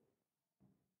evil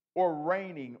or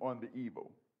raining on the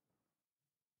evil,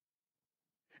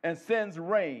 and sends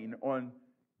rain on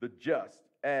the just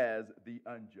as the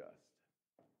unjust.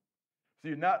 So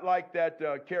you're not like that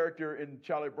character in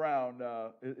Charlie Brown.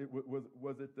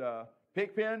 Was it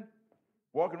Pigpen?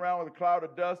 Walking around with a cloud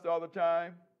of dust all the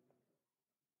time?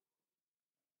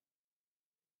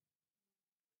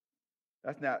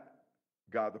 That's not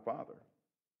God the Father.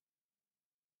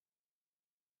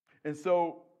 And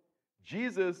so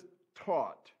Jesus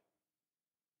taught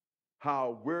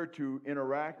how we're to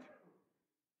interact,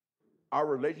 our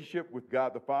relationship with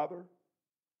God the Father,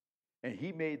 and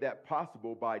he made that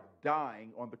possible by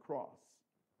dying on the cross,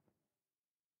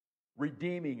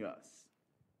 redeeming us.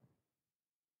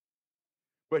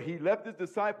 But he left his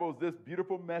disciples this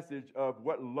beautiful message of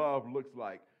what love looks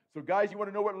like. So guys, you want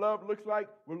to know what love looks like?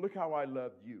 Well, look how I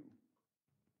loved you.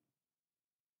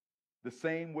 The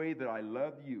same way that I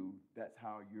love you, that's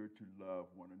how you're to love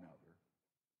one another.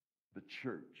 The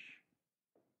church,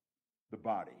 the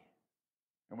body.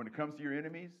 And when it comes to your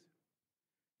enemies,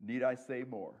 need I say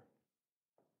more?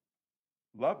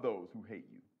 Love those who hate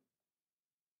you.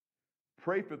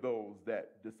 Pray for those that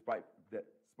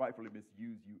spitefully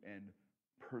misuse you and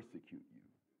persecute you.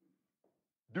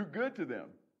 Do good to them.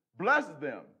 Bless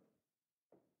them.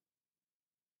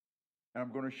 And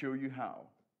I'm going to show you how.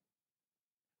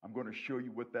 I'm going to show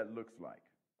you what that looks like.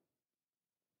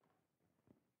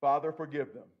 Father,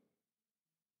 forgive them,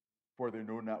 for they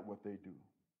know not what they do.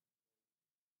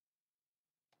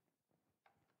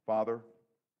 Father,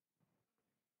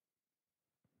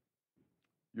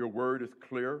 your word is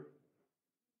clear.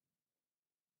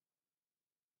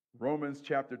 Romans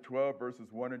chapter 12, verses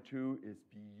 1 and 2 is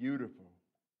beautiful.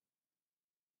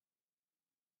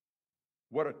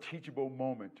 What a teachable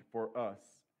moment for us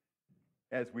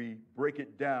as we break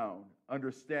it down,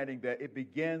 understanding that it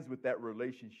begins with that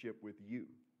relationship with you,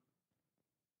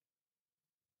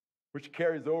 which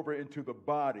carries over into the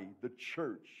body, the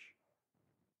church.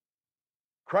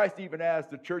 Christ even asked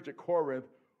the church at Corinth,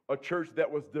 a church that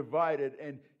was divided,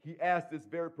 and he asked this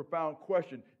very profound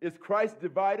question: is Christ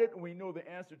divided? And we know the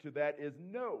answer to that is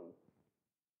no.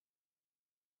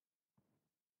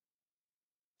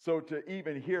 So to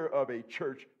even hear of a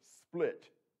church split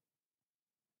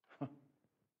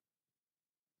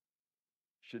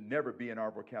should never be in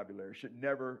our vocabulary, should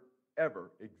never,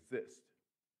 ever exist.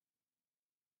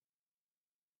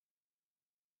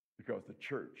 Because the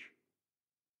church,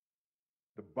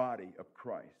 the body of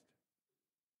Christ,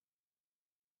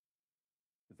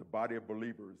 is a body of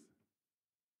believers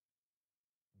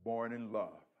born in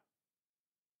love.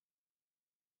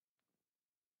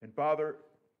 And Father,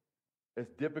 as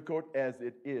difficult as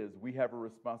it is, we have a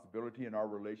responsibility in our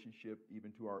relationship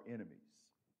even to our enemies.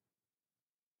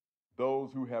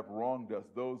 Those who have wronged us,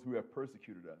 those who have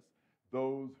persecuted us,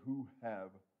 those who have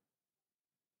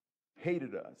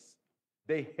hated us.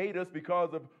 They hate us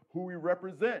because of who we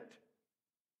represent.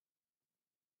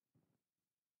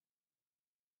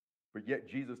 But yet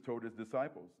Jesus told his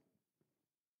disciples,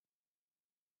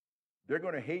 they're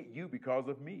going to hate you because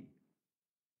of me.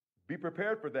 Be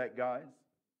prepared for that, guys.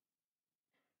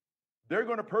 They're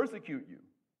going to persecute you.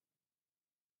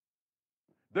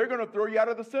 They're going to throw you out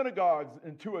of the synagogues.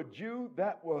 And to a Jew,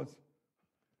 that was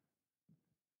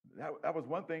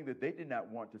one thing that they did not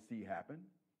want to see happen.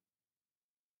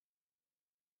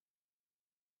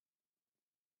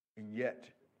 And yet,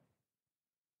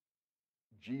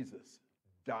 Jesus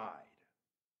died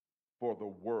for the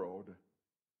world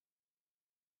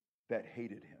that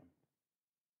hated him.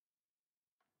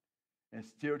 And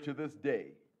still to this day,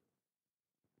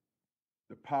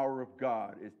 the power of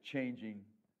God is changing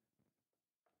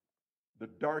the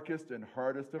darkest and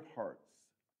hardest of hearts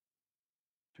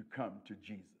to come to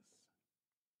Jesus.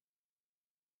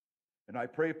 And I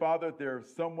pray, Father,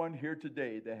 there's someone here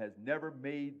today that has never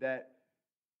made that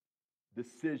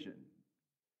decision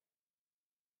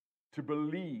to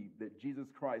believe that Jesus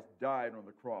Christ died on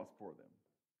the cross for them,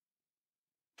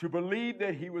 to believe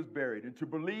that he was buried, and to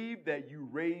believe that you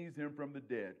raised him from the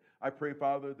dead. I pray,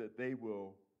 Father, that they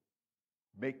will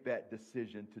make that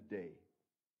decision today.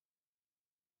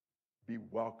 be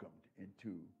welcomed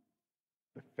into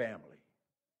the family.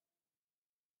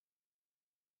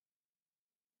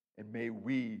 And may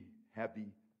we have the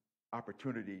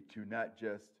opportunity to not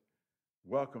just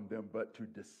welcome them, but to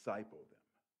disciple them.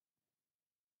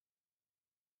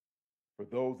 For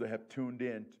those that have tuned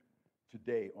in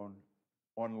today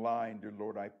online, dear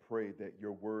Lord, I pray that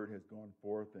your word has gone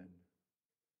forth and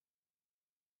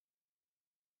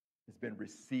it's been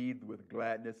received with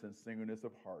gladness and singleness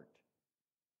of heart.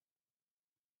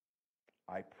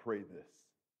 I pray this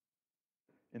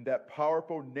in that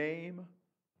powerful name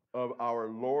of our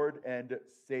Lord and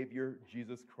Savior,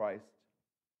 Jesus Christ.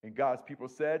 And God's people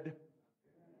said,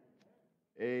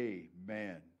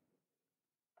 amen.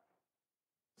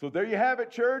 So there you have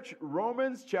it, church.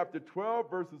 Romans chapter 12,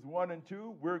 verses 1 and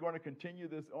 2. We're going to continue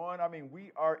this on. I mean,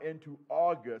 we are into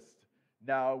August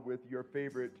now with your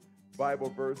favorite Bible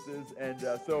verses. And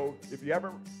so if you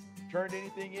haven't turned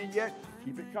anything in yet,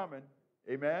 keep it coming.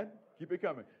 Amen? Keep it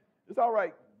coming. It's all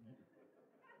right.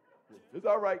 It's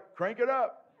all right. Crank it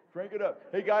up. Crank it up.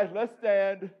 Hey, guys, let's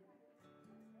stand.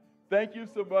 Thank you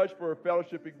so much for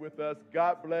fellowshipping with us.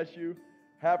 God bless you.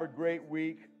 Have a great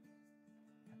week.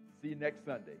 See you next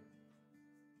Sunday.